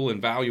meaningful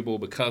and valuable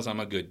because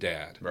I'm a good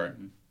dad. Right.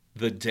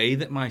 The day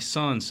that my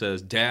son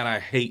says, "Dad, I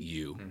hate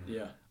you,"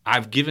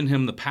 I've given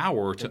him the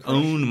power to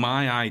own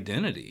my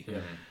identity.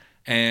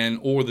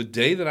 Or the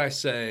day that I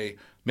say,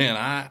 "Man,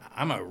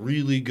 I'm a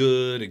really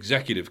good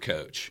executive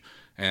coach,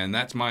 and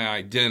that's my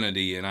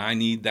identity, and I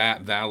need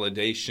that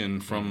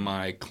validation from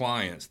my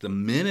clients." The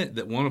minute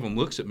that one of them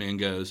looks at me and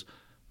goes,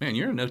 "Man,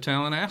 you're a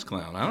no-talent ass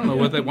clown. I don't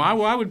know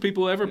why would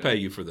people ever pay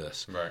you for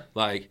this?" Right.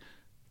 Like,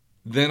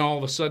 then all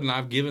of a sudden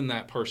I've given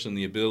that person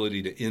the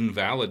ability to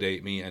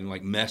invalidate me and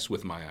like mess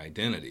with my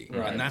identity.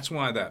 Right. And that's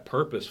why that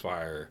purpose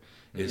fire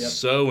is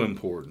so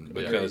important,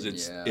 because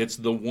it's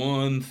the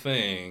one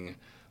thing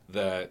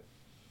that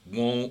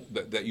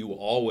that you will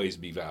always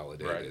be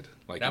validated.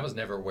 Right. Like, I was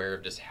never aware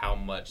of just how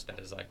much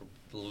that is like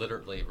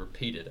literally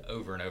repeated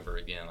over and over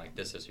again. Like,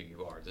 this is who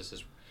you are. This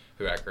is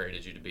who I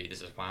created you to be.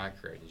 This is why I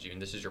created you,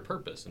 and this is your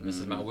purpose, and this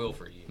is my will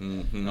for you,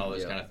 and all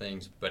those kind of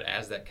things. But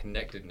as that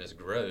connectedness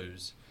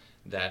grows,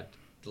 that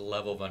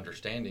level of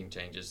understanding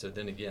changes. So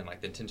then again,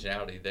 like the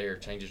intentionality there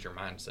changes your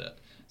mindset.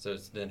 So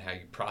it's then how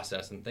you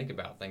process and think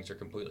about things are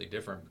completely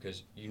different,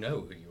 because you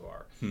know who you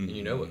are and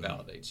you know what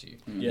validates you.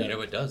 You know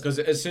what doesn't. Because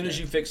as soon as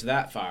you fix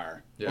that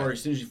fire, or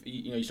as soon as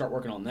you start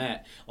working on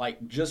that,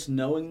 like just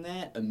knowing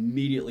that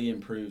immediately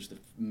improves the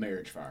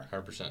marriage fire.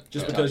 100%.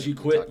 Just because you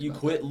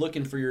quit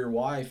looking for your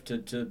wife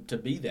to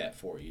be that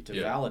for you,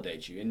 to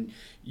validate you, and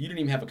you didn't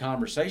even have a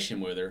conversation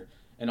with her.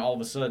 And all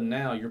of a sudden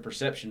now your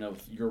perception of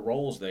your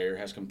roles there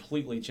has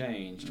completely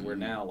changed, where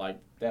now like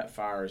that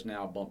fire has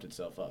now bumped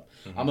itself up.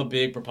 I'm a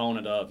big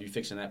proponent of you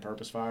fixing that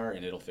purpose fire,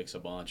 and it'll fix a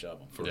bunch of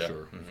them.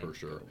 For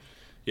sure.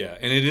 Yeah,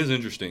 and it is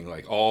interesting,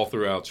 like all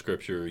throughout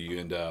Scripture you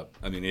end up,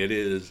 I mean, it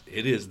is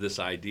this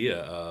idea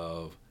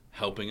of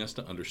helping us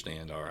to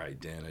understand our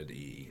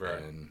identity.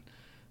 Right. And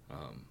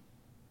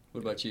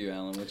What about you,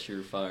 Alan? What's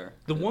your fire?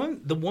 the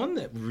one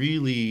that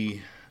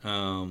really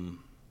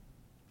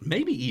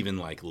maybe even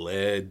like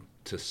led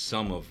to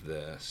some of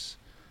this,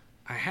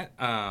 I had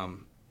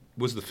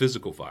was the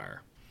physical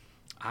fire.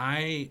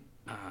 I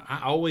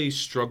always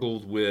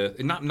struggled with,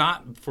 and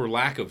not for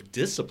lack of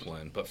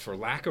discipline, but for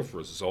lack of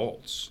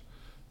results.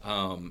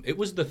 It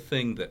was the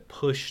thing that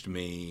pushed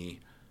me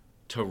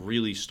to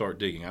really start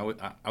digging.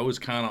 I was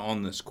kind of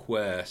on this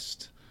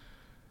quest.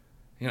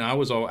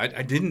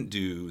 I didn't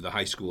do the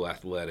high school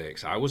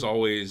athletics. I was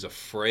always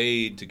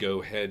afraid to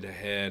go head to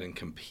head and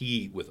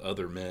compete with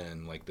other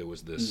men. Like there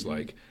was this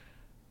like,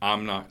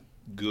 I'm not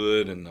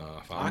good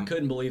enough. I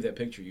couldn't believe that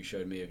picture you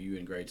showed me of you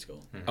in grade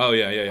school. Oh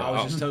yeah. I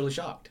was just totally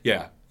shocked.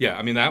 Yeah.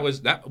 I mean that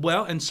was that.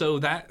 Well, and so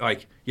that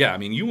like I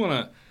mean you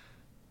want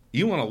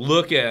to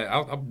look at.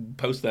 I'll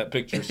post that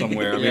picture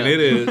somewhere. I mean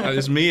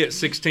it's me at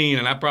 16,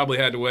 and I probably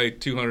had to weigh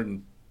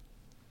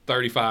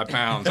 235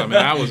 pounds. I mean,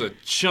 I was a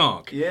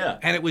chunk. Yeah.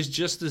 And it was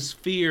just this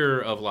fear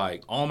of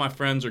like, all my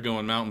friends are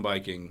going mountain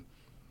biking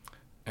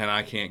and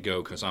I can't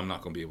go because I'm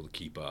not going to be able to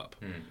keep up.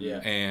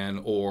 Yeah.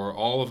 Or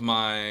all of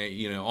my,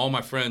 all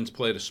my friends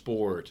played a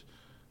sport,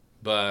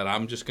 but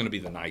I'm just going to be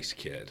the nice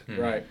kid.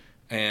 Right.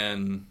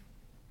 And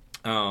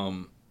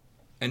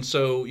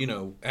so,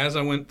 as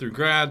I went through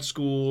grad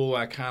school,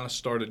 I kind of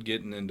started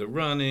getting into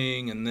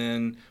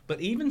running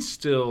but even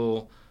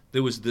still,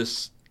 there was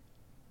this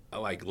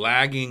like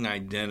lagging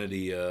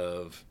identity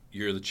of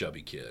you're the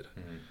chubby kid,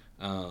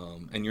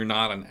 and you're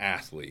not an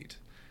athlete.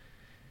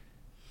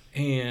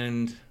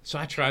 And so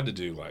I tried to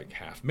do like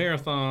half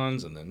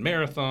marathons and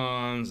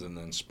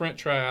then sprint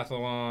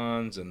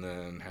triathlons and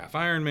then half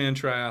Ironman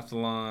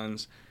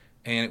triathlons,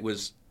 and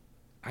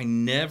I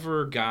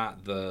never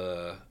got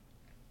the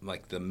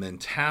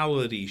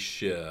mentality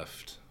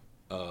shift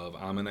of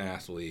I'm an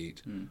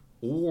athlete.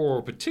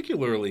 Or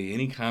particularly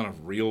any kind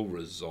of real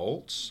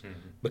results,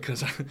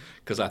 because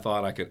I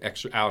thought I could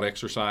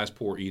out-exercise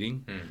poor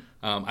eating.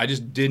 I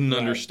just didn't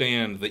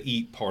understand the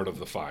eat part of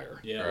the fire.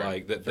 Yeah,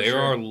 like that there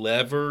are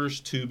levers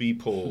to be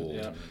pulled.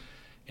 Yeah.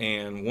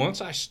 And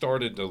once I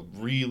started to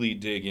really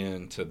dig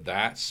into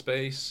that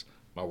space,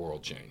 my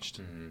world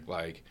changed.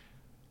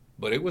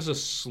 But it was a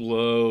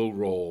slow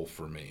roll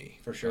for me.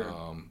 For sure.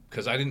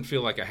 Because I didn't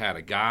feel like I had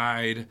a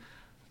guide.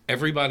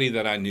 Everybody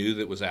that I knew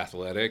that was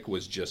athletic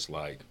was just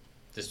like,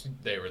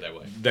 they were that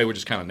way. They were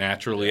just kind of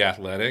naturally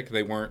athletic.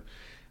 They weren't.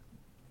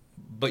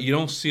 But you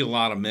don't see a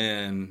lot of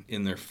men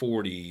in their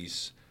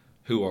 40s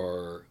who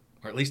are,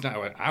 or at least not,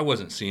 I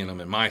wasn't seeing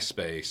them in my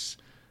space,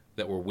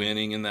 that were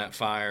winning in that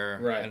fire.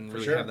 Right. I didn't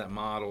really have that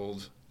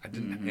modeled. I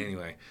didn't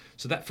anyway.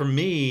 So that for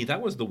me,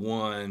 that was the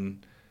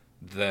one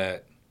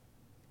that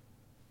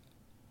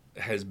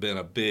has been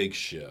a big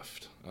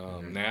shift.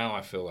 Now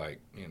I feel like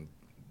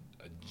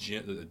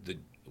the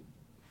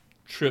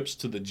trips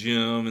to the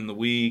gym in the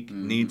week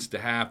needs to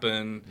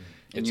happen.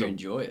 And you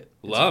enjoy it.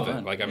 Love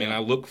it. Like, I mean, I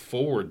look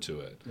forward to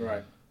it.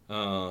 Right.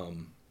 I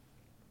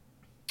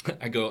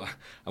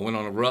went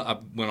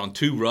on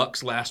 2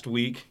 rucks last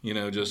week,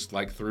 just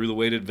like threw the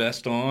weighted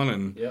vest on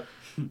and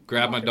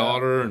grabbed my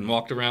daughter and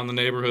walked around the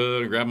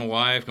neighborhood and grabbed my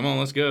wife. Come on,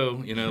 let's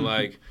go.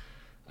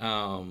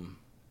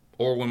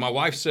 Or when my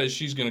wife says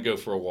she's going to go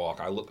for a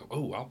walk, I look,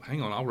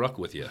 hang on, I'll ruck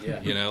with you.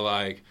 Yeah.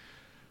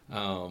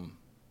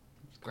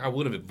 I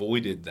would have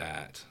avoided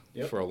that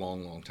for a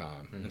long, long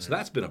time. And so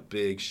that's been a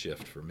big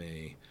shift for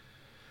me.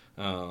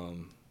 I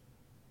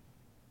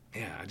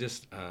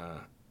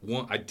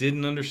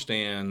didn't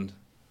understand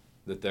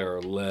that there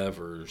are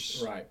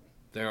levers. Right.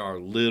 There are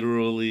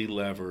literally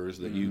levers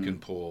that you can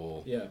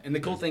pull. Yeah, and the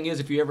cool thing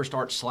is, if you ever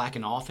start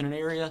slacking off in an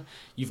area,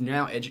 you've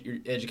now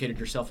educated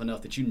yourself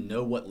enough that you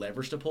know what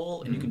levers to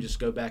pull, and you can just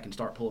go back and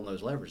start pulling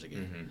those levers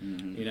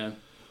again.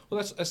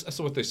 Well, that's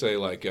what they say.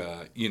 Like,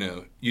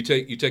 you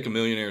take a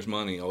millionaire's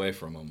money away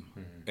from them,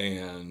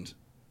 and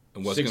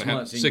what's going to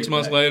happen 6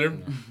 months later?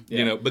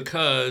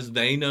 Because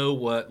they know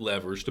what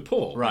levers to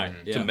pull,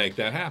 to make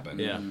that happen.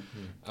 Yeah,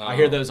 I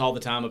hear those all the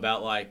time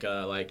about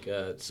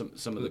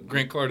some of the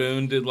Grant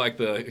Cardone did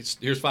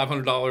here's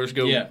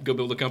 $500, go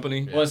build a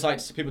company. Well, it's like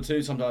people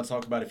too sometimes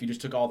talk about if you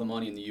just took all the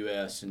money in the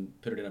U.S. and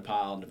put it in a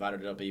pile and divided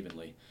it up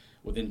evenly.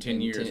 Within 10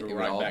 years, we're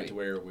right back to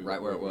where we were.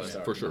 Right where it was.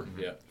 For sure.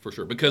 Yeah. For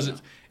sure.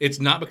 Because it's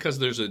not because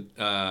there's an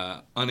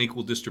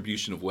unequal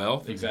distribution of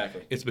wealth.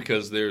 Exactly. It's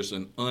because there's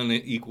an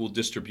unequal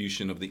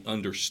distribution of the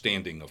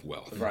understanding of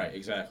wealth. Right,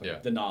 exactly. Yeah.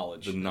 The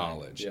knowledge.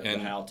 Yeah,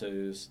 and the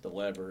how-tos, the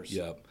levers.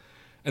 Yep.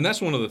 And that's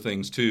one of the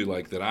things, too,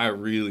 that I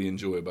really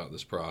enjoy about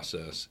this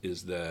process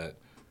is that,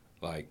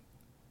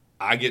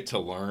 I get to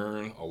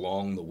learn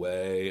along the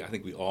way. I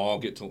think we all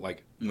get to,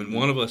 when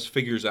one of us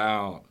figures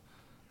out,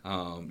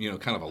 kind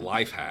of a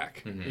life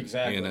hack.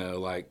 Exactly.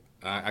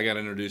 I got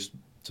introduced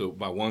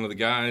by one of the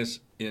guys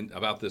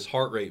about this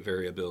heart rate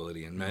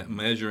variability and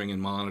measuring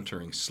and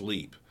monitoring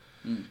sleep.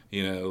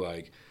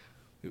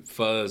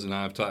 Fuzz and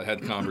I have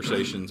had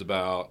conversations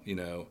about,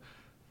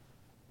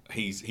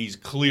 he's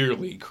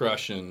clearly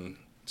crushing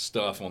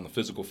stuff on the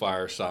physical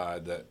fire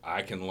side that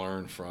I can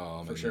learn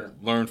from. For sure.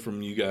 Learn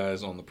from you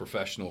guys on the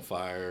professional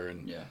fire.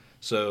 And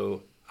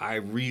so I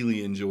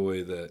really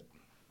enjoy that,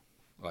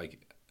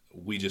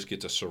 we just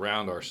get to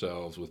surround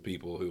ourselves with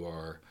people who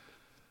are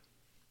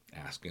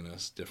asking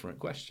us different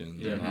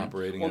questions and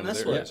operating in their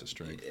areas of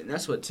strength. And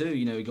that's what,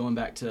 too, going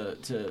back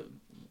to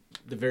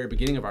the very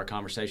beginning of our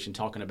conversation,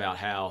 talking about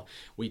how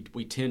we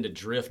tend to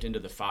drift into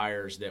the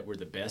fires that we're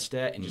the best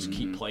at and just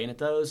keep playing at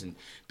those. And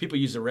people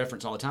use the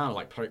reference all the time,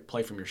 like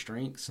play from your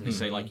strengths. And they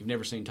say, like, you've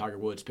never seen Tiger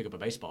Woods pick up a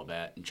baseball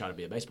bat and try to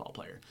be a baseball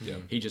player. Yeah.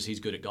 He's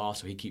good at golf,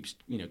 so he keeps,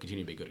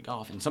 continue to be good at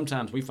golf. And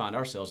sometimes we find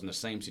ourselves in the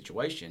same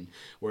situation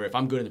where if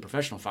I'm good in the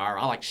professional fire,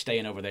 I like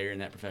staying over there in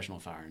that professional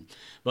firing.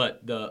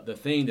 But the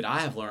thing that I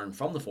have learned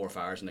from the Four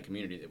Fires and the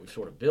community that we've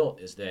sort of built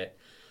is that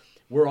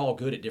we're all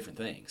good at different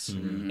things,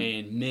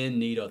 and men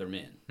need other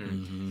men.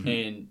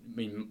 And I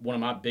mean, one of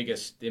my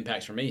biggest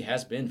impacts for me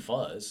has been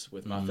Fuzz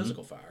with my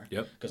physical fire,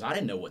 because I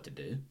didn't know what to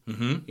do,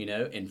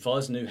 and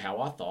Fuzz knew how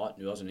I thought,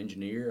 knew I was an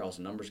engineer, I was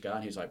a numbers guy,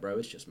 and he was like, bro,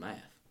 it's just math.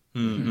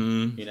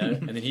 And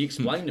then he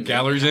explained to me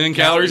calories in,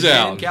 calories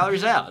out.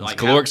 Calories out. Like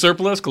caloric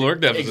surplus,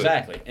 caloric deficit.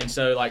 Exactly. And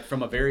so, like,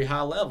 from a very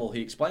high level,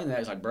 he explained that.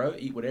 He's like, bro,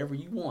 eat whatever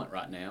you want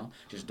right now.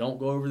 Just don't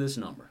go over this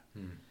number.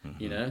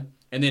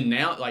 And then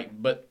now,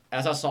 but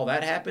as I saw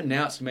that happen,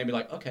 now it's maybe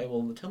like, okay,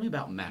 well, tell me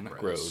about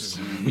macros.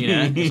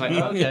 It's like,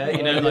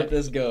 okay, get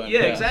this going.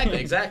 Yeah,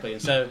 exactly.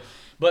 And so,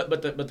 but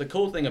the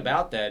cool thing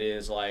about that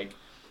is, like,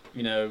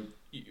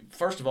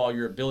 first of all,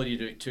 your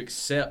ability to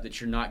accept that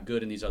you're not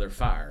good in these other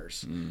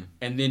fires,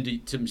 and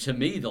then to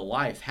me, the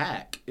life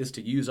hack is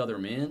to use other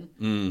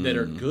men that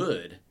are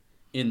good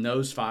in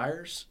those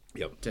fires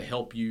to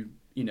help you,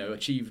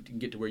 achieve and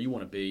get to where you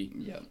want to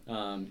be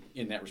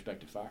in that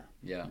respective fire.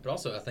 Yeah. But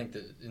also, I think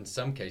that in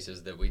some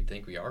cases that we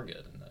think we are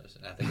good in those.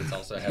 And I think it's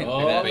also having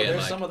there's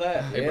like, some of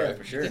that. Hey, yeah, bro,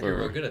 for sure. You think you're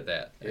real good at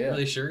that? Are you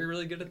really sure you're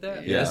really good at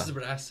that? Yeah. This is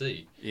what I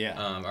see.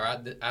 Yeah.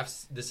 Or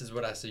this is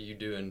what I see you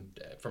doing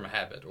from a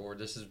habit, or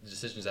this is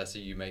decisions I see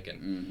you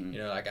making.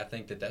 Like, I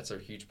think that's a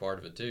huge part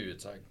of it too.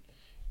 It's like,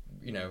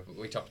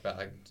 we talked about,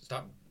 like,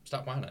 stop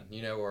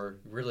whining, or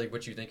really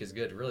what you think is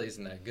good really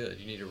isn't that good.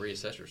 You need to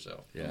reassess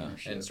yourself. Yeah.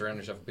 And surround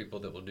yourself with people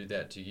that will do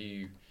that to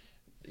you.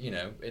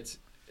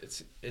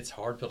 It's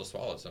hard pill to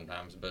swallow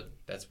sometimes, but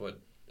that's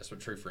what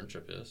true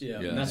friendship is. Yeah.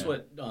 And that's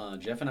what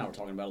Jeff and I were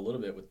talking about a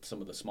little bit with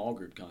some of the small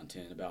group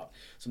content about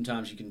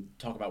sometimes you can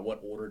talk about what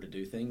order to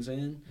do things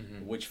in,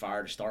 which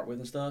fire to start with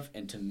and stuff.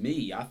 And to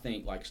me, I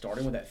think, like,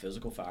 starting with that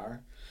physical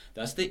fire,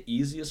 that's the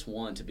easiest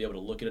one to be able to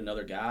look at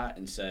another guy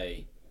and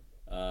say,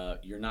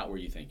 you're not where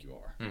you think you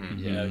are.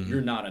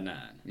 You're not a 9.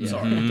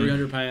 Sorry,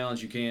 300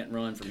 pounds, you can't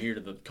run from here to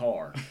the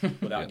car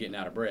without getting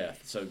out of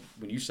breath. So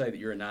when you say that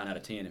you're a 9 out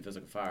of 10 in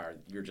physical fire,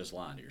 you're just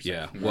lying to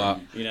yourself. Yeah. Well,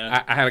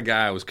 I had a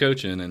guy I was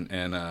coaching,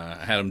 and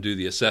I had him do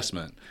the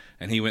assessment,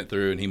 and he went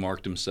through and he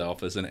marked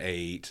himself as an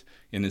 8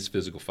 in his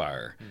physical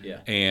fire.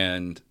 Yeah.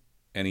 And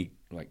he,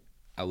 like,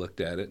 I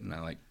looked at it and I,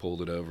 like,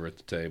 pulled it over at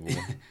the table,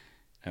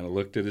 and I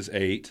looked at his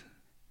 8,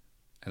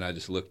 and I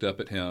just looked up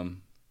at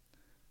him.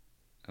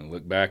 And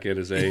look back at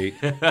his 8,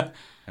 and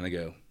I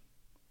go,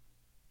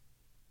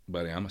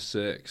 buddy, I'm a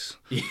 6.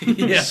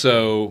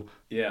 So,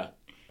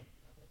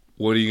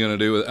 what are you gonna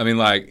do with? I mean,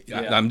 like,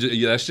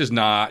 that's just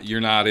not.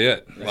 You're not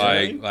it.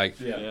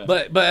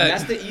 But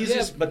that's the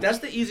easiest. But that's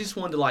the easiest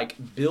one to, like,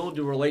 build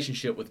a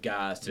relationship with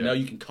guys to know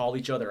you can call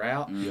each other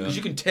out, because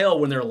you can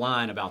tell when they're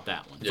lying about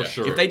that one. For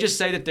sure. If they just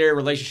say that their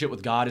relationship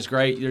with God is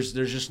great,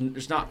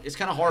 it's not. It's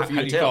kind of hard for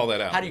you to tell. How do you call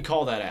that out? How do you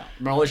call that out?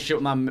 My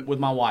relationship with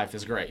my wife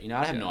is great.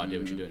 I have no idea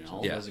what you're doing at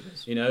home.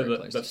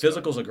 But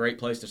physical's a great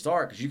place to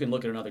start, because you can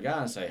look at another guy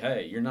and say,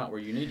 hey, you're not where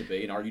you need to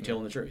be, and are you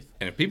telling the truth?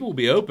 And if people will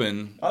be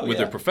open with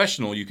their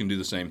professional, you can do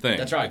the same thing.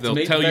 That's right. They'll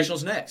tell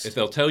you next. If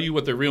they'll tell you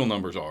what their real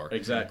numbers are.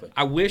 Exactly.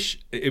 I wish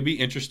it'd be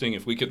interesting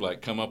if we could,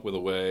 like, come up with a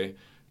way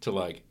to,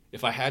 like,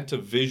 if I had to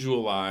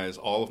visualize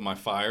all of my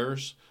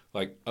fires,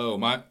 like,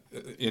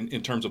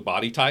 in terms of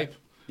body type.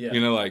 Yeah.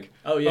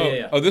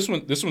 Oh, this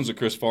one's a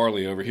Chris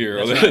Farley over here.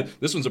 Right.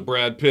 This one's a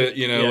Brad Pitt.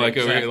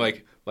 exactly. Over here,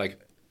 like.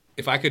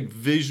 If I could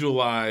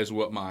visualize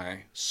what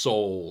my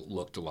soul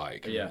looked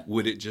like,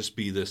 would it just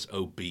be this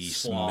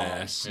obese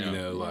mess,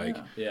 or, like,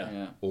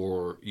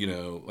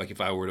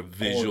 if I were to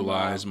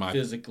visualize my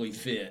physically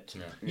fit.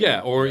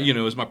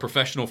 Does my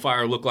professional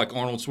fire look like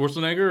Arnold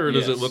Schwarzenegger, or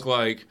does it look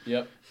like,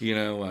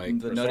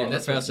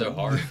 that's what's so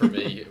hard for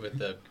me with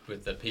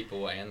the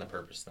people and the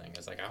purpose thing.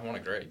 It's like, I want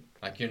to grade.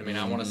 Like, you know what I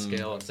mean? I want to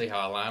scale and see how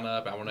I line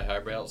up. I want to know how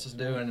everybody else is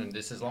doing, and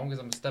just as long as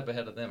I'm a step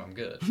ahead of them, I'm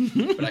good.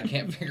 But I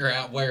can't figure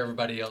out where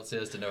everybody else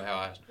is to know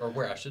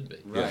where I should be.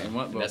 Right. And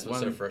that's what's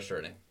so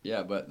frustrating.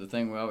 Yeah, but the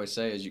thing we always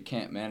say is you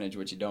can't manage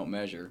what you don't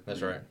measure.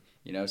 That's right.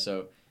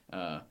 So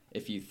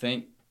if you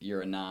think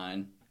you're a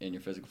 9 in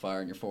your physical fire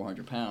and you're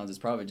 400 pounds, it's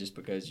probably just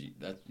because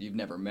you've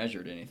never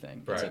measured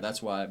anything. Right. So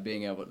that's why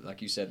being able,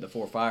 like you said, the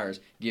 4 fires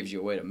gives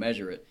you a way to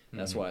measure it.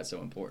 That's why it's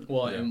so important.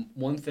 Well, and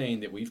one thing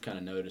that we've kind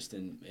of noticed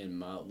in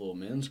my little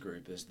men's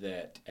group is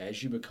that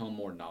as you become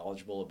more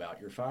knowledgeable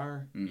about your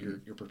fire,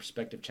 your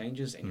perspective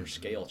changes and your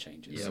scale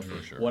changes. Yeah,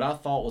 for sure. What I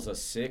thought was a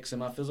 6 in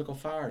my physical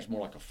fire is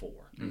more like a 4.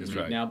 That's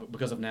right. Now,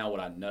 because of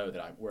what I know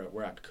that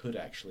where I could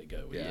actually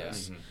go with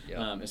this.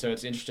 And so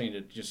it's interesting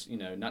to just,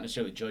 not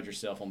necessarily judge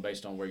yourself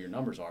based on where your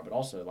numbers are, but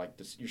also like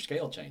your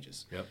scale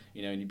changes. Yep.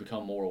 You know, and you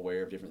become more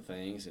aware of different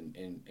things,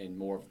 and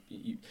more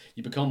you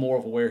become more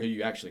of aware who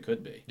you actually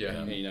could be. Yeah.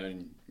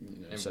 And,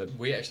 And so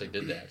we actually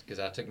did that because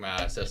I took my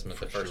assessment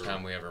the first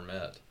time we ever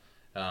met.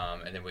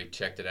 And then we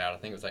checked it out. I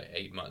think it was like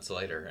 8 months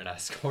later, and I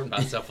scored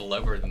myself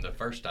lower than the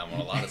first time on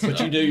a lot of stuff. but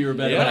you knew you were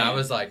better. But I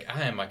was like,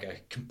 I am like a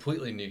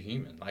completely new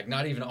human. Like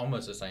not even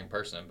almost the same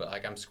person, but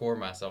like I'm scoring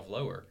myself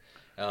lower.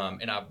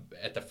 And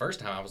at the first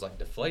time I was like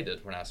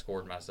deflated when I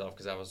scored myself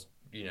because I was,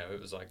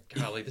 it was like,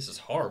 golly, this is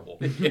horrible.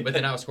 But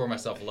then I was scoring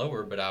myself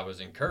lower, but I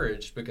was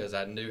encouraged because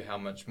I knew how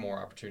much more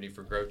opportunity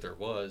for growth there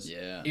was,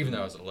 even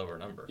though I was at a lower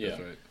number. Yeah.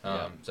 That's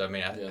right. So I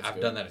mean,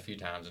 I've done that a few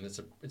times, and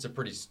it's a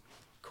pretty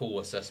cool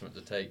assessment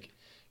to take.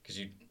 Because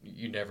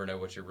you never know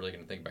what you're really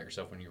going to think about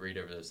yourself when you read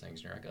over those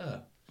things, and you're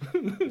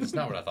like, it's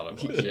not what I thought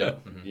it was. Yeah.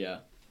 Mm-hmm. Yeah.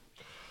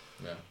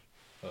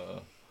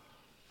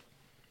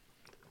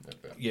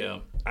 Yeah,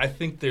 I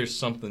think there's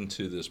something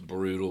to this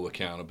brutal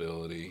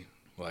accountability,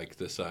 like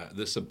this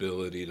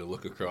ability to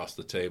look across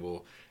the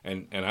table,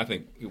 and I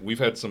think we've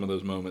had some of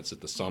those moments at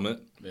the summit.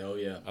 Oh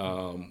yeah.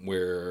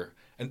 Where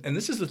and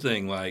this is the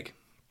thing, like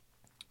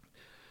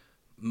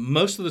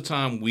most of the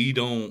time we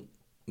don't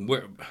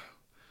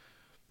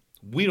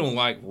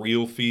like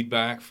real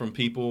feedback from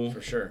people,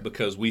 For sure.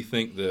 because we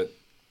think that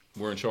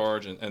we're in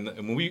charge, and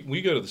when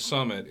we go to the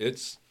summit,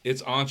 it's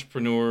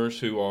entrepreneurs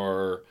who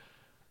are.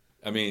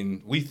 I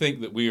mean, we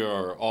think that we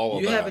are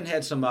all You about. haven't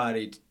had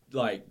somebody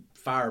like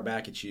fire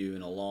back at you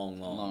in a long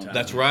time.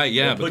 That's right,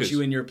 yeah. Or put because,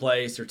 you in your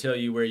place or tell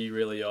you where you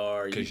really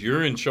are. Because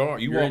you're in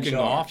charge. You You're walk in in the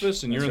charge.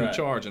 office and you're That's in right.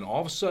 charge, and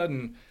all of a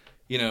sudden,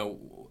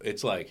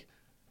 it's like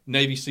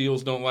Navy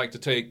SEALs don't like to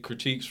take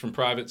critiques from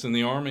privates in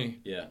the Army.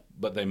 Yeah.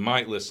 But they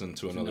might listen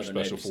to another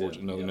Special Navy Force,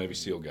 SEAL. another Yeah. Navy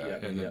SEAL guy.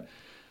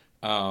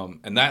 Yeah.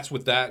 And that's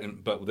with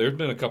that. But there's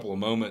been a couple of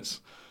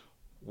moments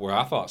where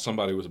I thought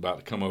somebody was about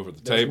to come over the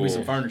table.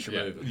 Some furniture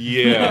moving.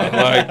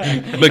 Yeah,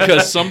 like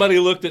because somebody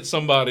looked at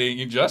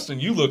somebody. Justin,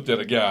 you looked at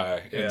a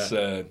guy Yeah. and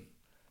said,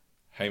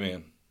 "Hey,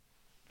 man,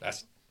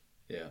 that's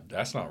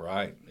not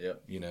right."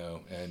 Yep.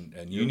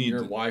 And you need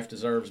your wife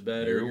deserves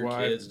better. Your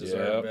wife, kids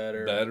deserve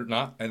better.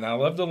 Not, and I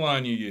love the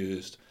line you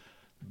used.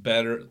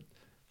 Better,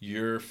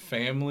 your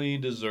family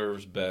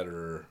deserves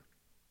better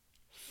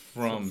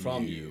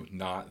from you,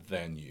 not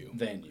than you.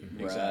 Than you,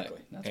 Right.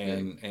 exactly. That's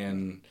And big.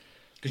 and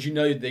Because you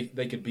know they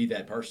could be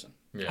that person.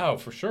 oh,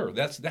 for sure.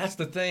 That's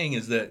the thing,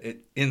 is that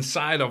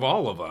inside of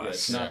all of us,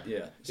 It's not.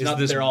 Yeah. It's Is not that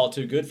this they're all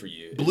too good for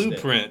you. It's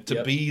blueprint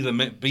that, to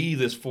yep. be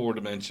this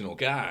 4-dimensional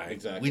guy.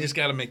 Exactly. We just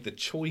got to make the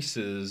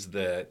choices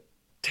that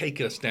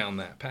take us down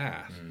that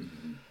path.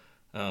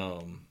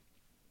 Mm-hmm.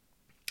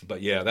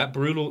 But yeah, that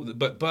brutal.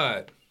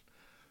 But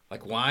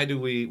like, why do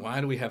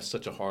we have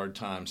such a hard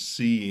time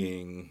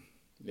seeing?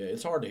 Yeah,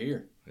 it's hard to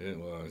hear.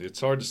 It's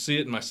hard to see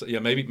it in myself. Yeah,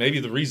 maybe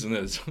the reason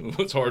is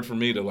what's hard for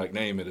me to like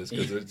name it is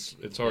because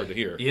it's hard to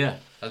hear. Yeah.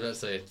 I was about to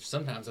say,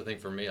 sometimes I think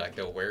for me, like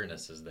the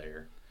awareness is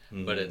there,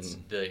 but it's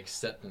the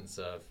acceptance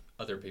of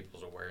other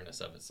people's awareness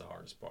of it's the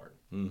hardest part.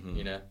 Mm-hmm.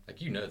 Like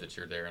that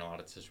you're there in a lot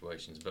of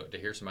situations, but to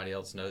hear somebody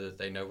else know that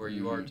they know where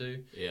you are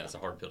too, it's a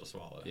hard pill to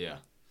swallow. Yeah.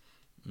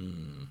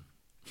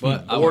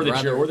 But I Or would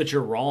that rather,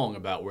 you're wrong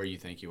about where you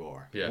think you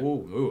are. Yeah.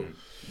 Ooh.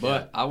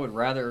 but I would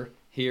rather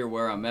hear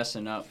where I'm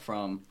messing up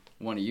from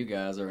one of you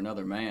guys or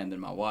another man than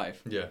my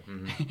wife. Yeah.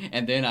 Mm-hmm.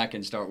 And then I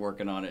can start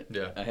working on it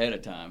Yeah. ahead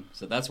of time.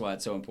 So that's why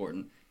it's so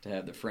important to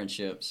have the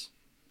friendships,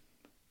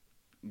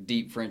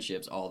 deep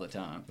friendships all the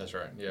time. That's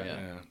right. Yeah.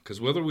 Yeah,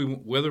 because whether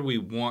we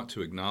want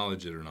to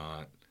acknowledge it or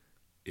not,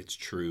 it's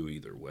true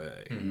either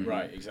way. Mm-hmm.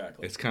 Right.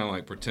 Exactly. It's kind of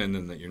like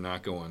pretending that you're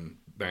not going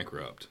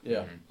bankrupt.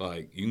 Yeah.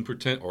 Like you can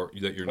pretend, or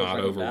that you're Or not trying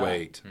to die.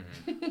 overweight,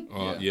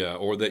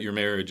 or that your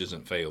marriage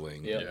isn't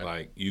failing. Yeah.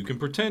 Like you can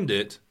pretend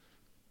it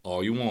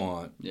all you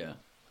want, Yeah.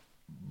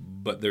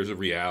 but there's a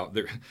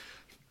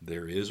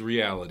there is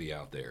reality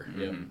out there.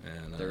 Yeah.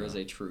 And There is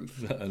a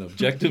truth. an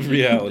objective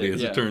reality,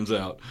 as Yeah. it turns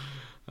out.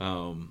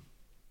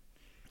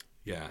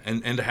 Yeah,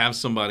 and to have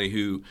somebody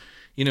who,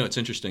 it's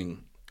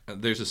interesting.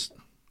 There's this.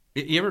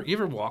 You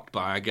ever walked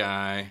by a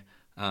guy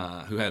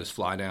who had his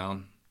fly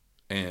down,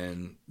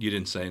 and you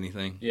didn't say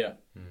anything? Yeah.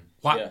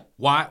 Why?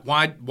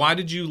 Yeah. Why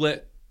did you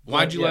let?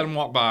 Why'd you let him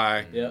walk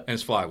by Yeah. and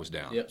his fly was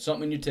down? Yep.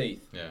 Something in your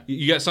teeth. Yeah.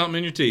 You got something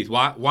in your teeth.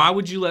 Why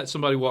would you let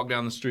somebody walk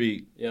down the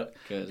street? Yep.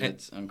 Because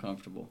it's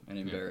uncomfortable and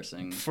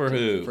embarrassing. For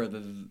who? For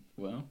the,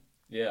 well,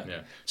 Yeah.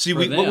 Yeah. See, For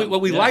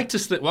what we them, like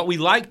to what we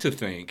like to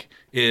think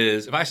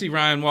is, if I see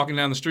Ryan walking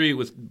down the street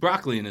with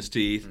broccoli in his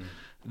teeth,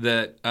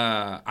 that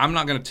I'm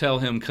not going to tell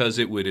him because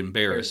it would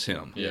embarrass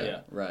him.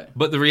 Yeah. right.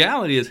 But the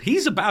reality is,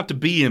 he's about to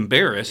be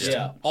embarrassed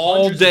Yeah.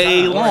 all Hundreds of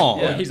day times. long.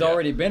 Yeah. He's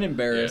already been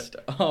embarrassed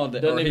all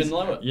day. Doesn't or even he's-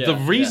 know it. Yeah, The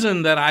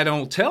reason that I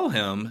don't tell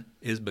him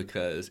is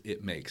because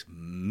it makes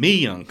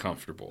me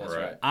uncomfortable. That's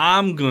right.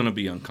 I'm going to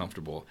be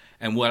uncomfortable.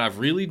 And what I've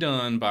really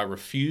done by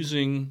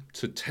refusing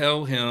to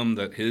tell him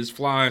that his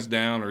fly's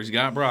down or he's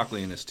got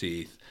broccoli in his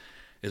teeth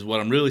is, what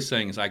I'm really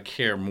saying is I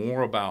care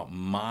more about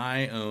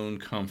my own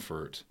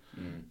comfort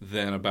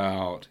than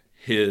about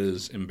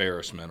his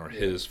embarrassment or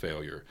his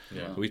failure.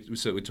 Yeah. We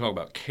talk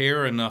about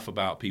care enough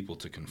about people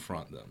to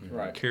confront them.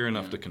 Right. Care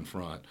enough to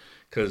confront.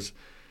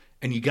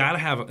 And you got to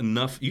have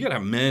enough. You got to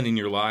have men in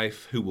your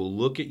life who will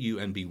look at you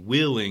and be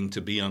willing to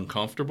be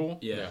uncomfortable.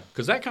 Yeah.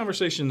 Because that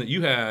conversation that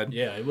you had,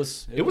 it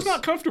was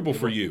not comfortable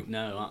for you.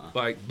 No.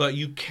 But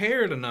you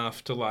cared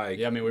enough to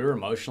Yeah, I mean, we were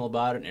emotional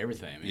about it and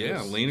everything. I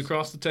mean, lean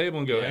across the table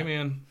and go, hey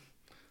man.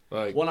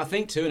 Well, and I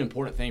think too, an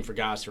important thing for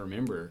guys to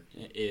remember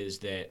is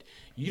that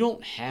you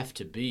don't have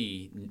to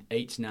be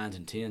 8s, 9s,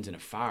 and 10s in a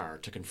fire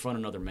to confront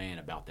another man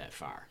about that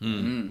fire. Mm-hmm.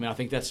 I mean, I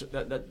think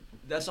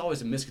that's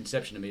always a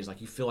misconception to me. Is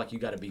like you feel like you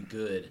got to be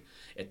good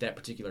at that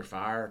particular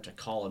fire to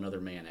call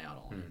another man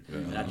out on it.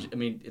 Mm-hmm. And I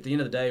mean, at the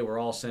end of the day, we're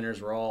all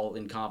sinners. We're all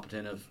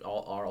incompetent of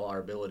all our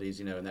abilities,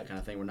 and that kind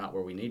of thing. We're not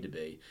where we need to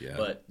be. Yeah.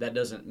 But that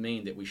doesn't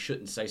mean that we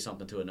shouldn't say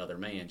something to another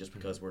man just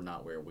because we're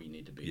not where we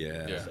need to be.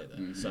 Yeah. To say that.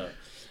 Mm-hmm. So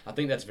I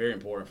think that's very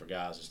important for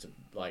guys, is to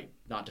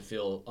not to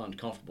feel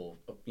uncomfortable,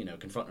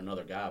 confronting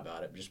another guy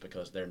about it just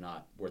because they're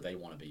not where they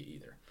want to be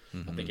either.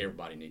 Mm-hmm. I think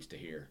everybody needs to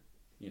hear,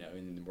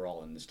 and we're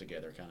all in this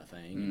together kind of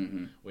thing. Mm-hmm.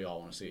 And we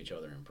all want to see each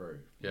other improve.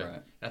 Yeah, right.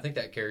 And I think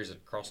that carries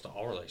across to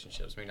all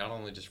relationships. I mean, not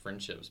only just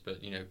friendships, but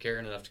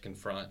caring enough to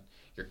confront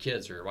your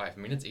kids or your wife. I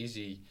mean, it's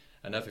easy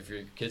enough if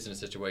your kid's in a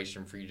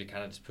situation for you to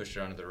kind of just push it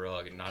under the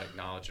rug and not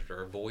acknowledge it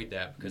or avoid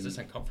that because it's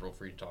uncomfortable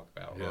for you to talk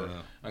about or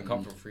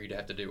uncomfortable for you to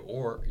have to do,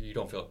 or you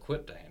don't feel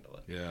equipped to handle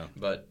it. Yeah.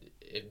 But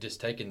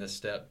just taking this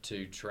step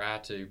to try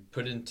to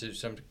put into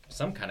some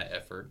kind of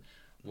effort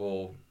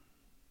will,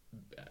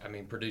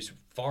 produce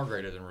far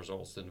greater than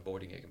results than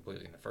avoiding it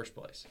completely in the first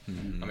place.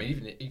 Mm-hmm. I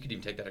mean, you could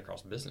even take that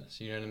across business.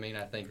 You know what I mean?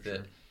 I think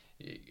that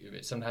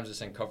sometimes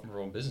it's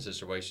uncomfortable in business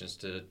situations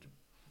to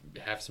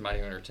have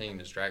somebody on your team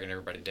that's dragging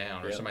everybody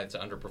down, or somebody that's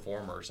an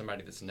underperformer, or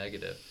somebody that's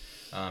negative.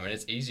 And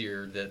it's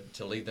easier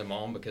to leave them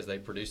on because they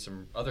produce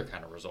some other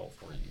kind of result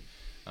for you.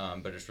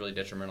 But it's really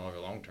detrimental over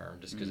the long term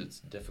just because it's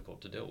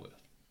difficult to deal with.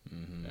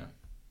 Mm-hmm. Yeah,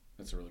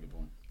 that's a really good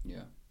point.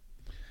 Yeah.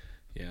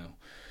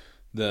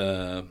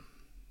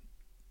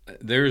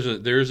 There's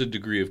a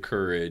degree of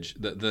courage.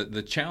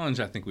 The challenge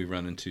I think we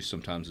run into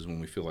sometimes is when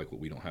we feel like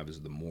what we don't have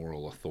is the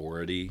moral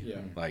authority.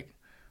 Yeah.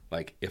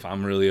 Like if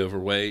I'm really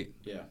overweight,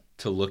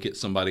 to look at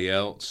somebody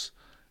else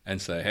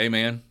and say, "Hey,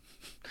 man,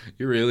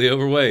 you're really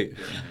overweight."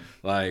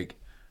 Yeah.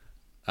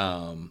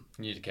 You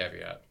need a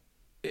caveat.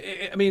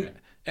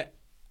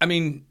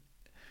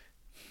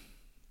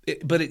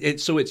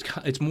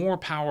 It's more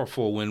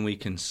powerful when we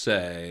can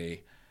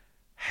say,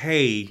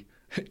 "Hey,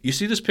 you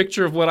see this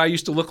picture of what I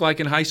used to look like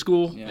in high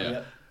school?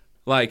 Yeah.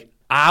 Like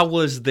I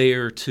was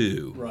there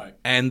too. Right.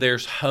 And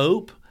there's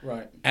hope.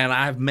 Right. And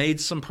I've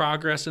made some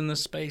progress in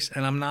this space,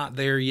 and I'm not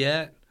there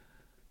yet.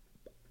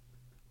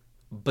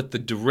 But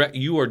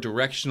you are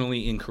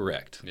directionally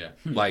incorrect. Yeah.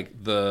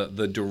 Like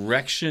the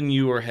direction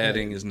you are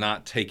heading is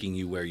not taking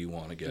you where you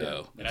want to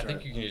go. Yeah. And I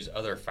think you can use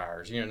other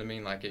fires. You know what I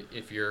mean? Like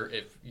if you're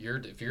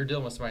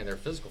dealing with somebody in their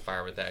physical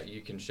fire with that, you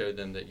can show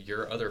them that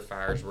your other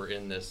fires were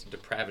in this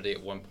depravity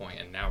at one point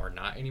and now are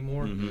not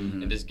anymore,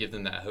 and just give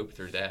them that hope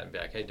through that and be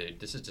like, "Hey,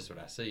 dude, this is just what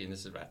I see, and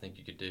this is what I think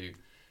you could do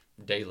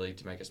daily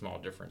to make a small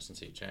difference and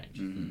see it change."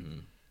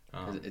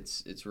 Mm-hmm.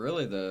 It's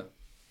really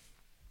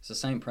it's the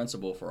same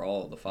principle for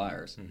all of the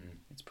fires. Mm-hmm.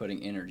 It's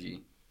putting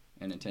energy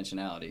and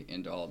intentionality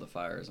into all of the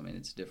fires. I mean,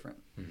 it's different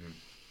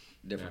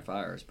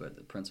fires, but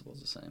the principle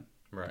is the same.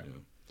 Right.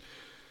 Yeah.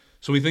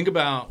 So we think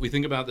about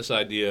this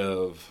idea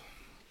of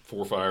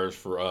 4 fires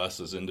for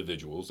us as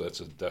individuals.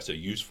 That's a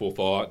useful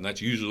thought, and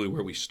that's usually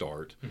where we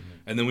start. Mm-hmm.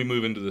 And then we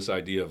move into this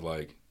idea of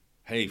like,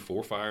 hey,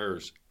 4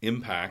 fires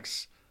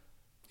impacts,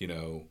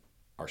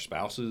 our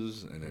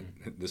spouses, and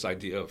this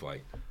idea of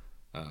like,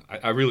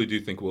 I really do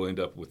think we'll end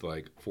up with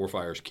like 4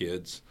 fires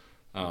kids,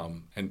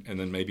 and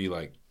then maybe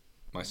like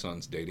my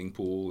son's dating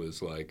pool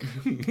is like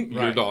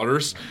your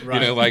daughter's.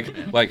 Right.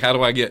 Like how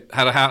do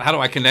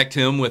I connect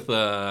him with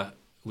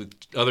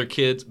other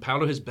kids? How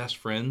do his best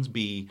friends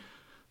be,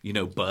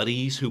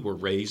 buddies who were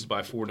raised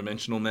by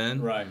 4-dimensional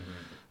men? Right.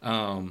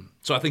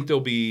 So I think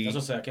there'll be. I was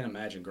gonna say I can't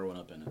imagine growing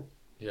up in it.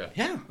 Yeah.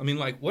 Yeah. I mean,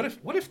 like, what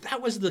if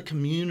that was the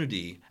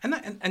community?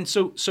 And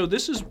so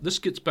this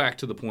gets back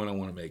to the point I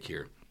want to make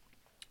here.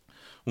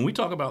 When we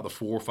talk about the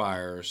 4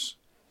 Fires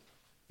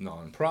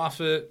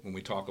nonprofit, when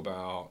we talk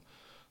about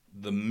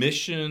the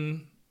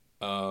mission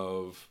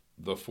of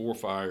the 4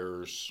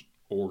 Fires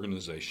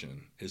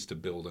organization is to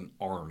build an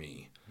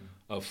army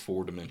of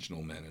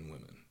 4-dimensional men and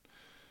women.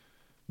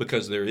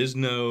 Because there is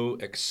no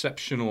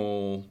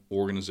exceptional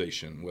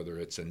organization, whether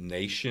it's a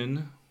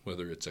nation,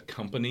 whether it's a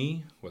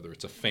company, whether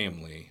it's a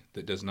family,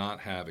 that does not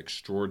have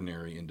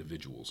extraordinary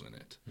individuals in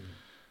it.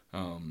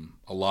 Mm-hmm.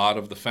 A lot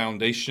of the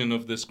foundation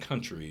of this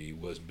country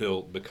was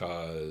built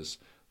because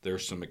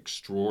there's some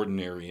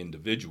extraordinary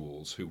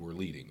individuals who were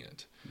leading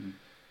it. Mm-hmm.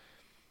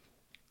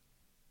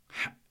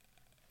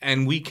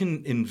 And we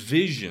can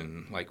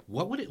envision, like,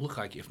 what would it look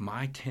like if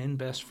my 10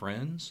 best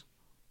friends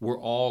were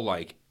all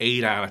like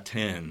 8 out of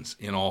 10s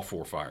in all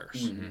 4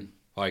 fires? Mm-hmm.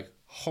 Like,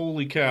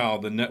 holy cow,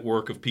 the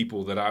network of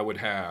people that I would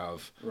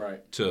have right.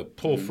 to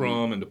pull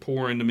from and to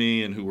pour into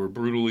me and who were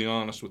brutally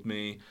honest with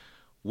me.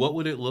 What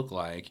would it look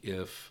like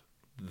if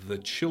the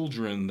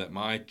children that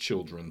my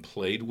children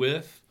played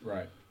with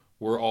Right.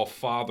 were all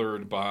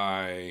fathered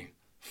by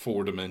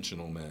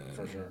four-dimensional men?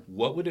 For sure.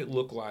 What would it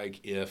look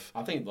like if...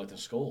 I think like the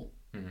school.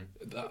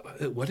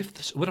 What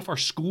if our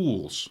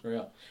schools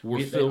Yeah. were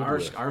filled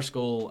with... Our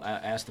school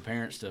asked the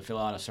parents to fill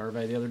out a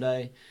survey the other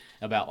day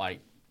about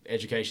like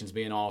education's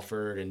being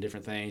offered and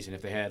different things, and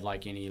if they had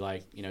like any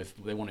if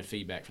they wanted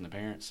feedback from the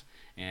parents,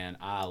 and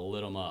I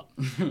lit them up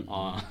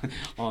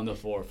on the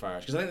Four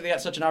Fires because I think they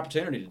got such an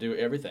opportunity to do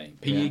everything.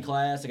 PE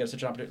class, they got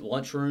such an opportunity.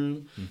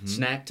 Lunchroom,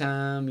 snack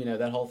time,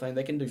 that whole thing.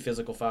 They can do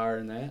physical fire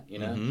in that,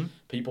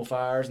 people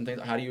fires and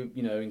things. How do you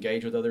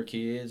engage with other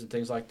kids and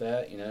things like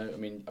that? I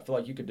mean, I feel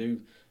like you could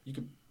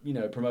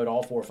promote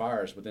all four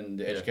fires within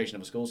the education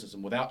of a school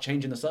system without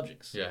changing the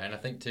subjects. Yeah, and I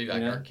think too,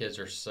 like our kids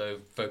are so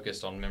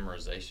focused on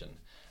memorization.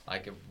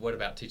 Like, what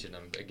about teaching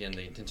them, again,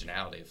 the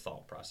intentionality of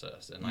thought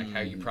process and, like, how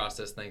you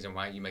process things and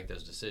why you make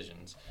those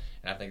decisions.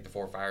 And I think the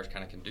Four Fires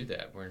kind of can do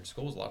that. Where in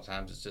schools, a lot of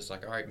times, it's just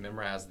like, all right,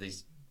 memorize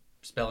these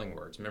spelling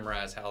words.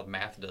 Memorize how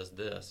math does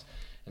this.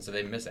 And so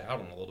they miss out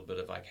on a little bit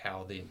of, like,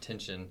 how the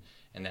intention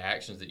and the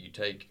actions that you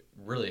take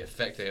really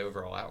affect the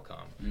overall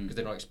outcome. Because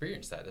they don't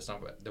experience that. That's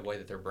not the way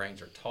that their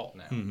brains are taught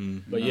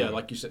now. But,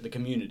 like you said, the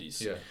communities.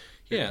 So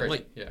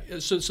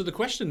the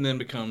question then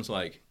becomes,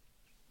 like,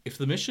 if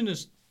the mission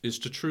is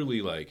to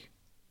truly like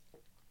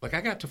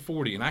I got to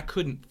 40 and I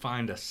couldn't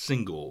find a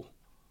single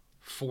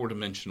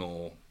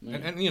four-dimensional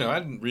and I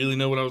didn't really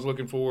know what I was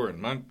looking for,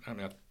 and I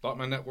thought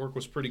my network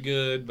was pretty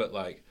good, but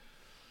I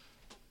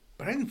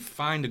didn't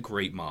find a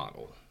great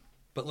model.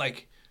 But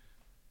like,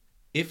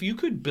 if you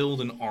could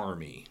build an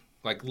army,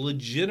 like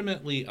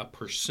legitimately a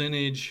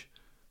percentage,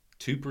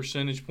 2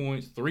 percentage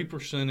points, 3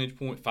 percentage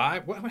points,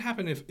 5, what would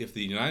happen if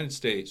the United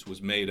States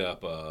was made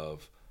up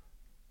of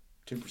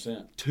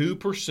 2%.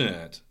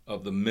 2%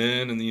 of the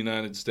men in the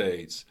United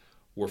States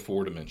were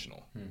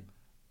four-dimensional.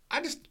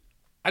 I just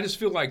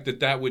feel like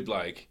that would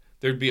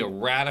there'd be a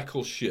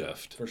radical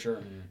shift for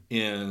sure.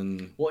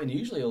 In and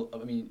usually, I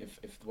mean,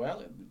 if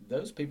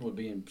those people would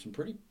be in some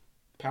pretty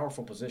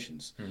powerful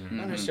positions,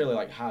 not necessarily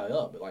like high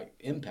up, but like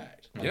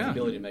impact, the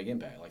ability to make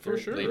impact, like for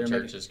sure. Lead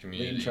churches,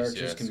 communities,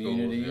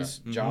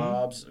 schools,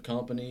 jobs,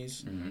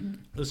 companies,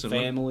 listen,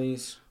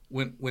 families.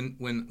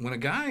 When a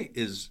guy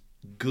is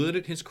good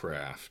at his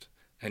craft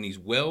and he's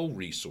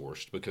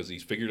well-resourced because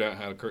he's figured out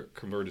how to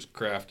convert his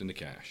craft into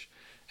cash,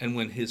 and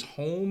when his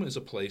home is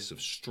a place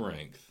of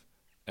strength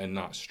and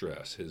not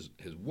stress, his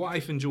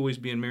wife enjoys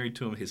being married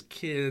to him, his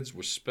kids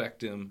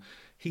respect him,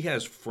 he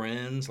has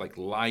friends, like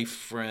life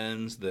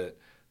friends that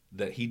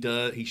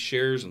he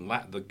shares and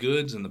the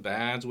goods and the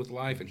bads with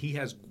life, and he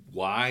has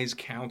wise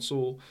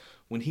counsel.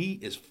 When he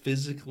is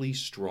physically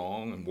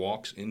strong and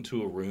walks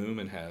into a room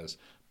and has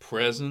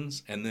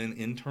presence and then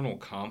internal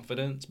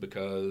confidence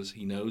because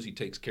he knows he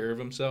takes care of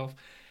himself,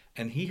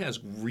 and he has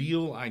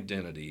real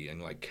identity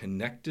and like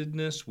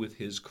connectedness with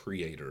his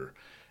creator,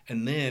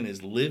 and then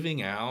is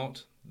living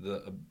out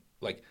that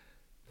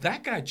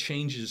guy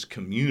changes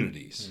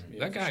communities.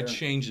 That guy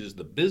changes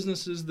the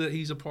businesses that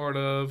he's a part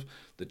of,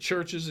 the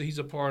churches that he's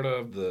a part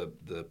of,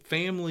 the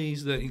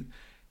families that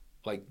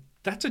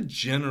that's a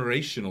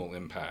generational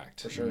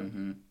impact. For sure.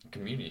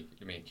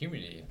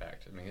 Community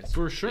impact. I mean, it's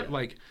for sure.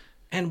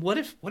 And what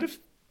if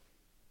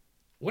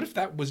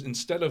that was,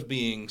 instead of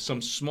being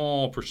some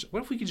small percent,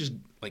 what if we could just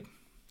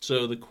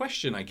so the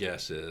question, I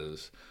guess,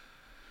 is,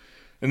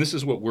 and this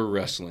is what we're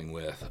wrestling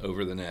with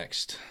over the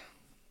next,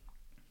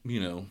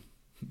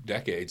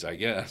 decades, I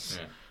guess.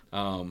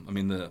 I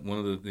mean, one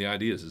of the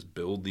ideas is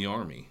build the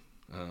army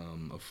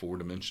of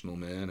four-dimensional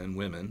men and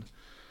women.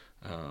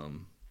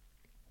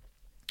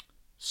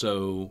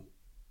 So,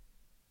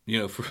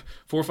 for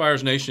Four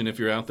Fires Nation, if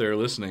you're out there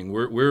listening,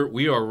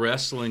 we are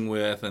wrestling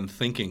with and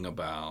thinking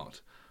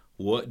about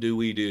what do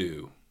we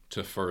do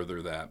to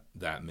further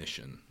that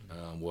mission.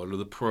 What are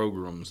the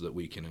programs that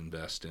we can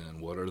invest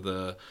in? What are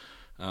the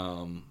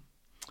how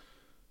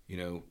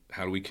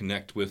do we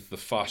connect with the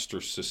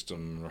foster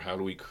system, or how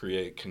do we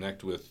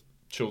connect with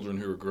children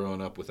who are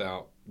growing up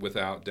without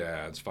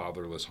dads,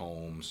 fatherless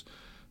homes,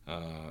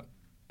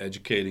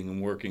 educating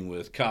and working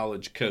with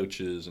college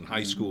coaches and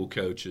high school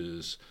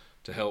coaches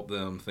to help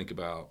them think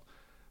about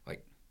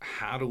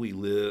how do we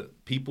live,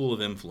 people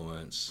of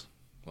influence,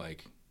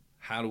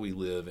 how do we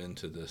live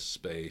into this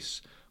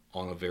space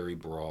on a very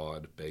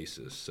broad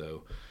basis.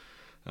 So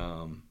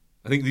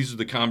I think these are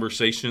the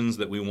conversations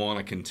that we want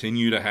to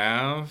continue to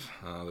have,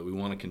 that we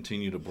want to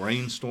continue to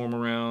brainstorm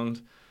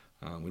around.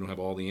 We don't have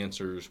all the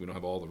answers. We don't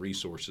have all the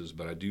resources,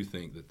 but I do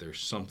think that there's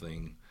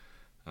something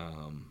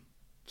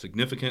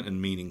significant and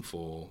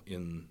meaningful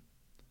in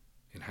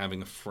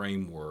having a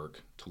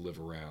framework to live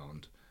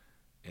around,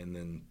 and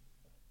then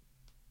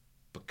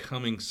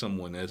becoming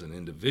someone as an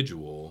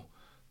individual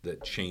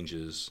that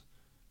changes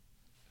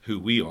who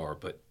we are,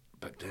 but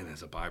then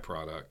as a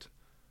byproduct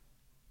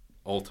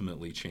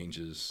ultimately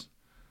changes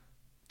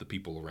the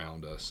people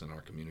around us and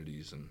our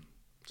communities and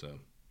So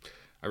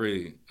I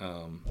really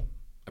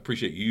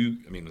appreciate you.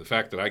 I mean, the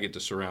fact that I get to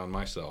surround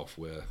myself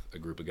with a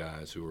group of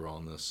guys who are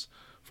on this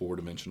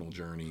 4-dimensional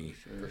journey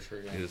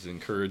is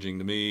encouraging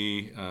to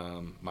me.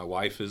 My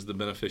wife is the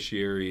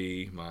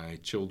beneficiary. My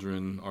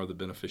children are the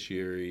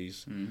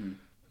beneficiaries.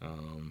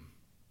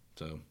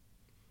 So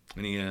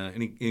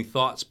any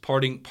thoughts,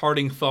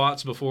 parting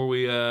thoughts before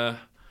we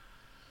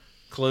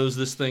close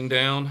this thing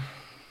down?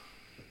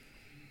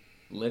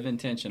 Live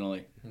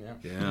intentionally.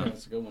 Yeah.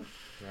 That's a good one.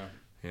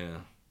 Yeah.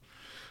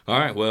 All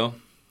right. Well,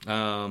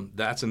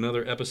 that's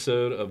another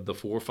episode of the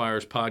Four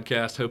Fires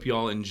podcast. Hope you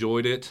all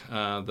enjoyed it.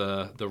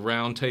 The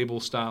round table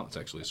style. It's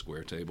actually a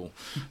square table,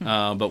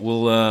 but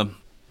we'll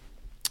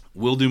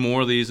do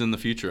more of these in the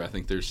future. I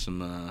think there's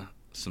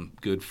some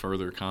good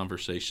further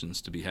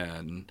conversations to be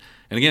had. And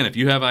again, if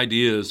you have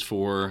ideas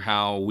for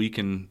how we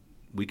can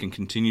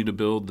continue to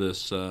build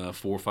this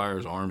Four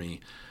Fires Army,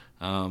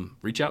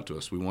 reach out to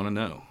us. We want to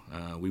know.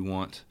 We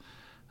want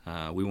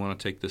to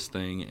take this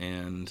thing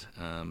and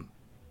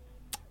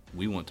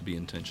we want to be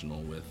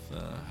intentional with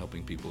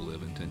helping people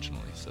live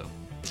intentionally. So,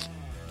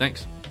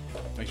 thanks.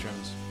 Thanks for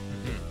having us.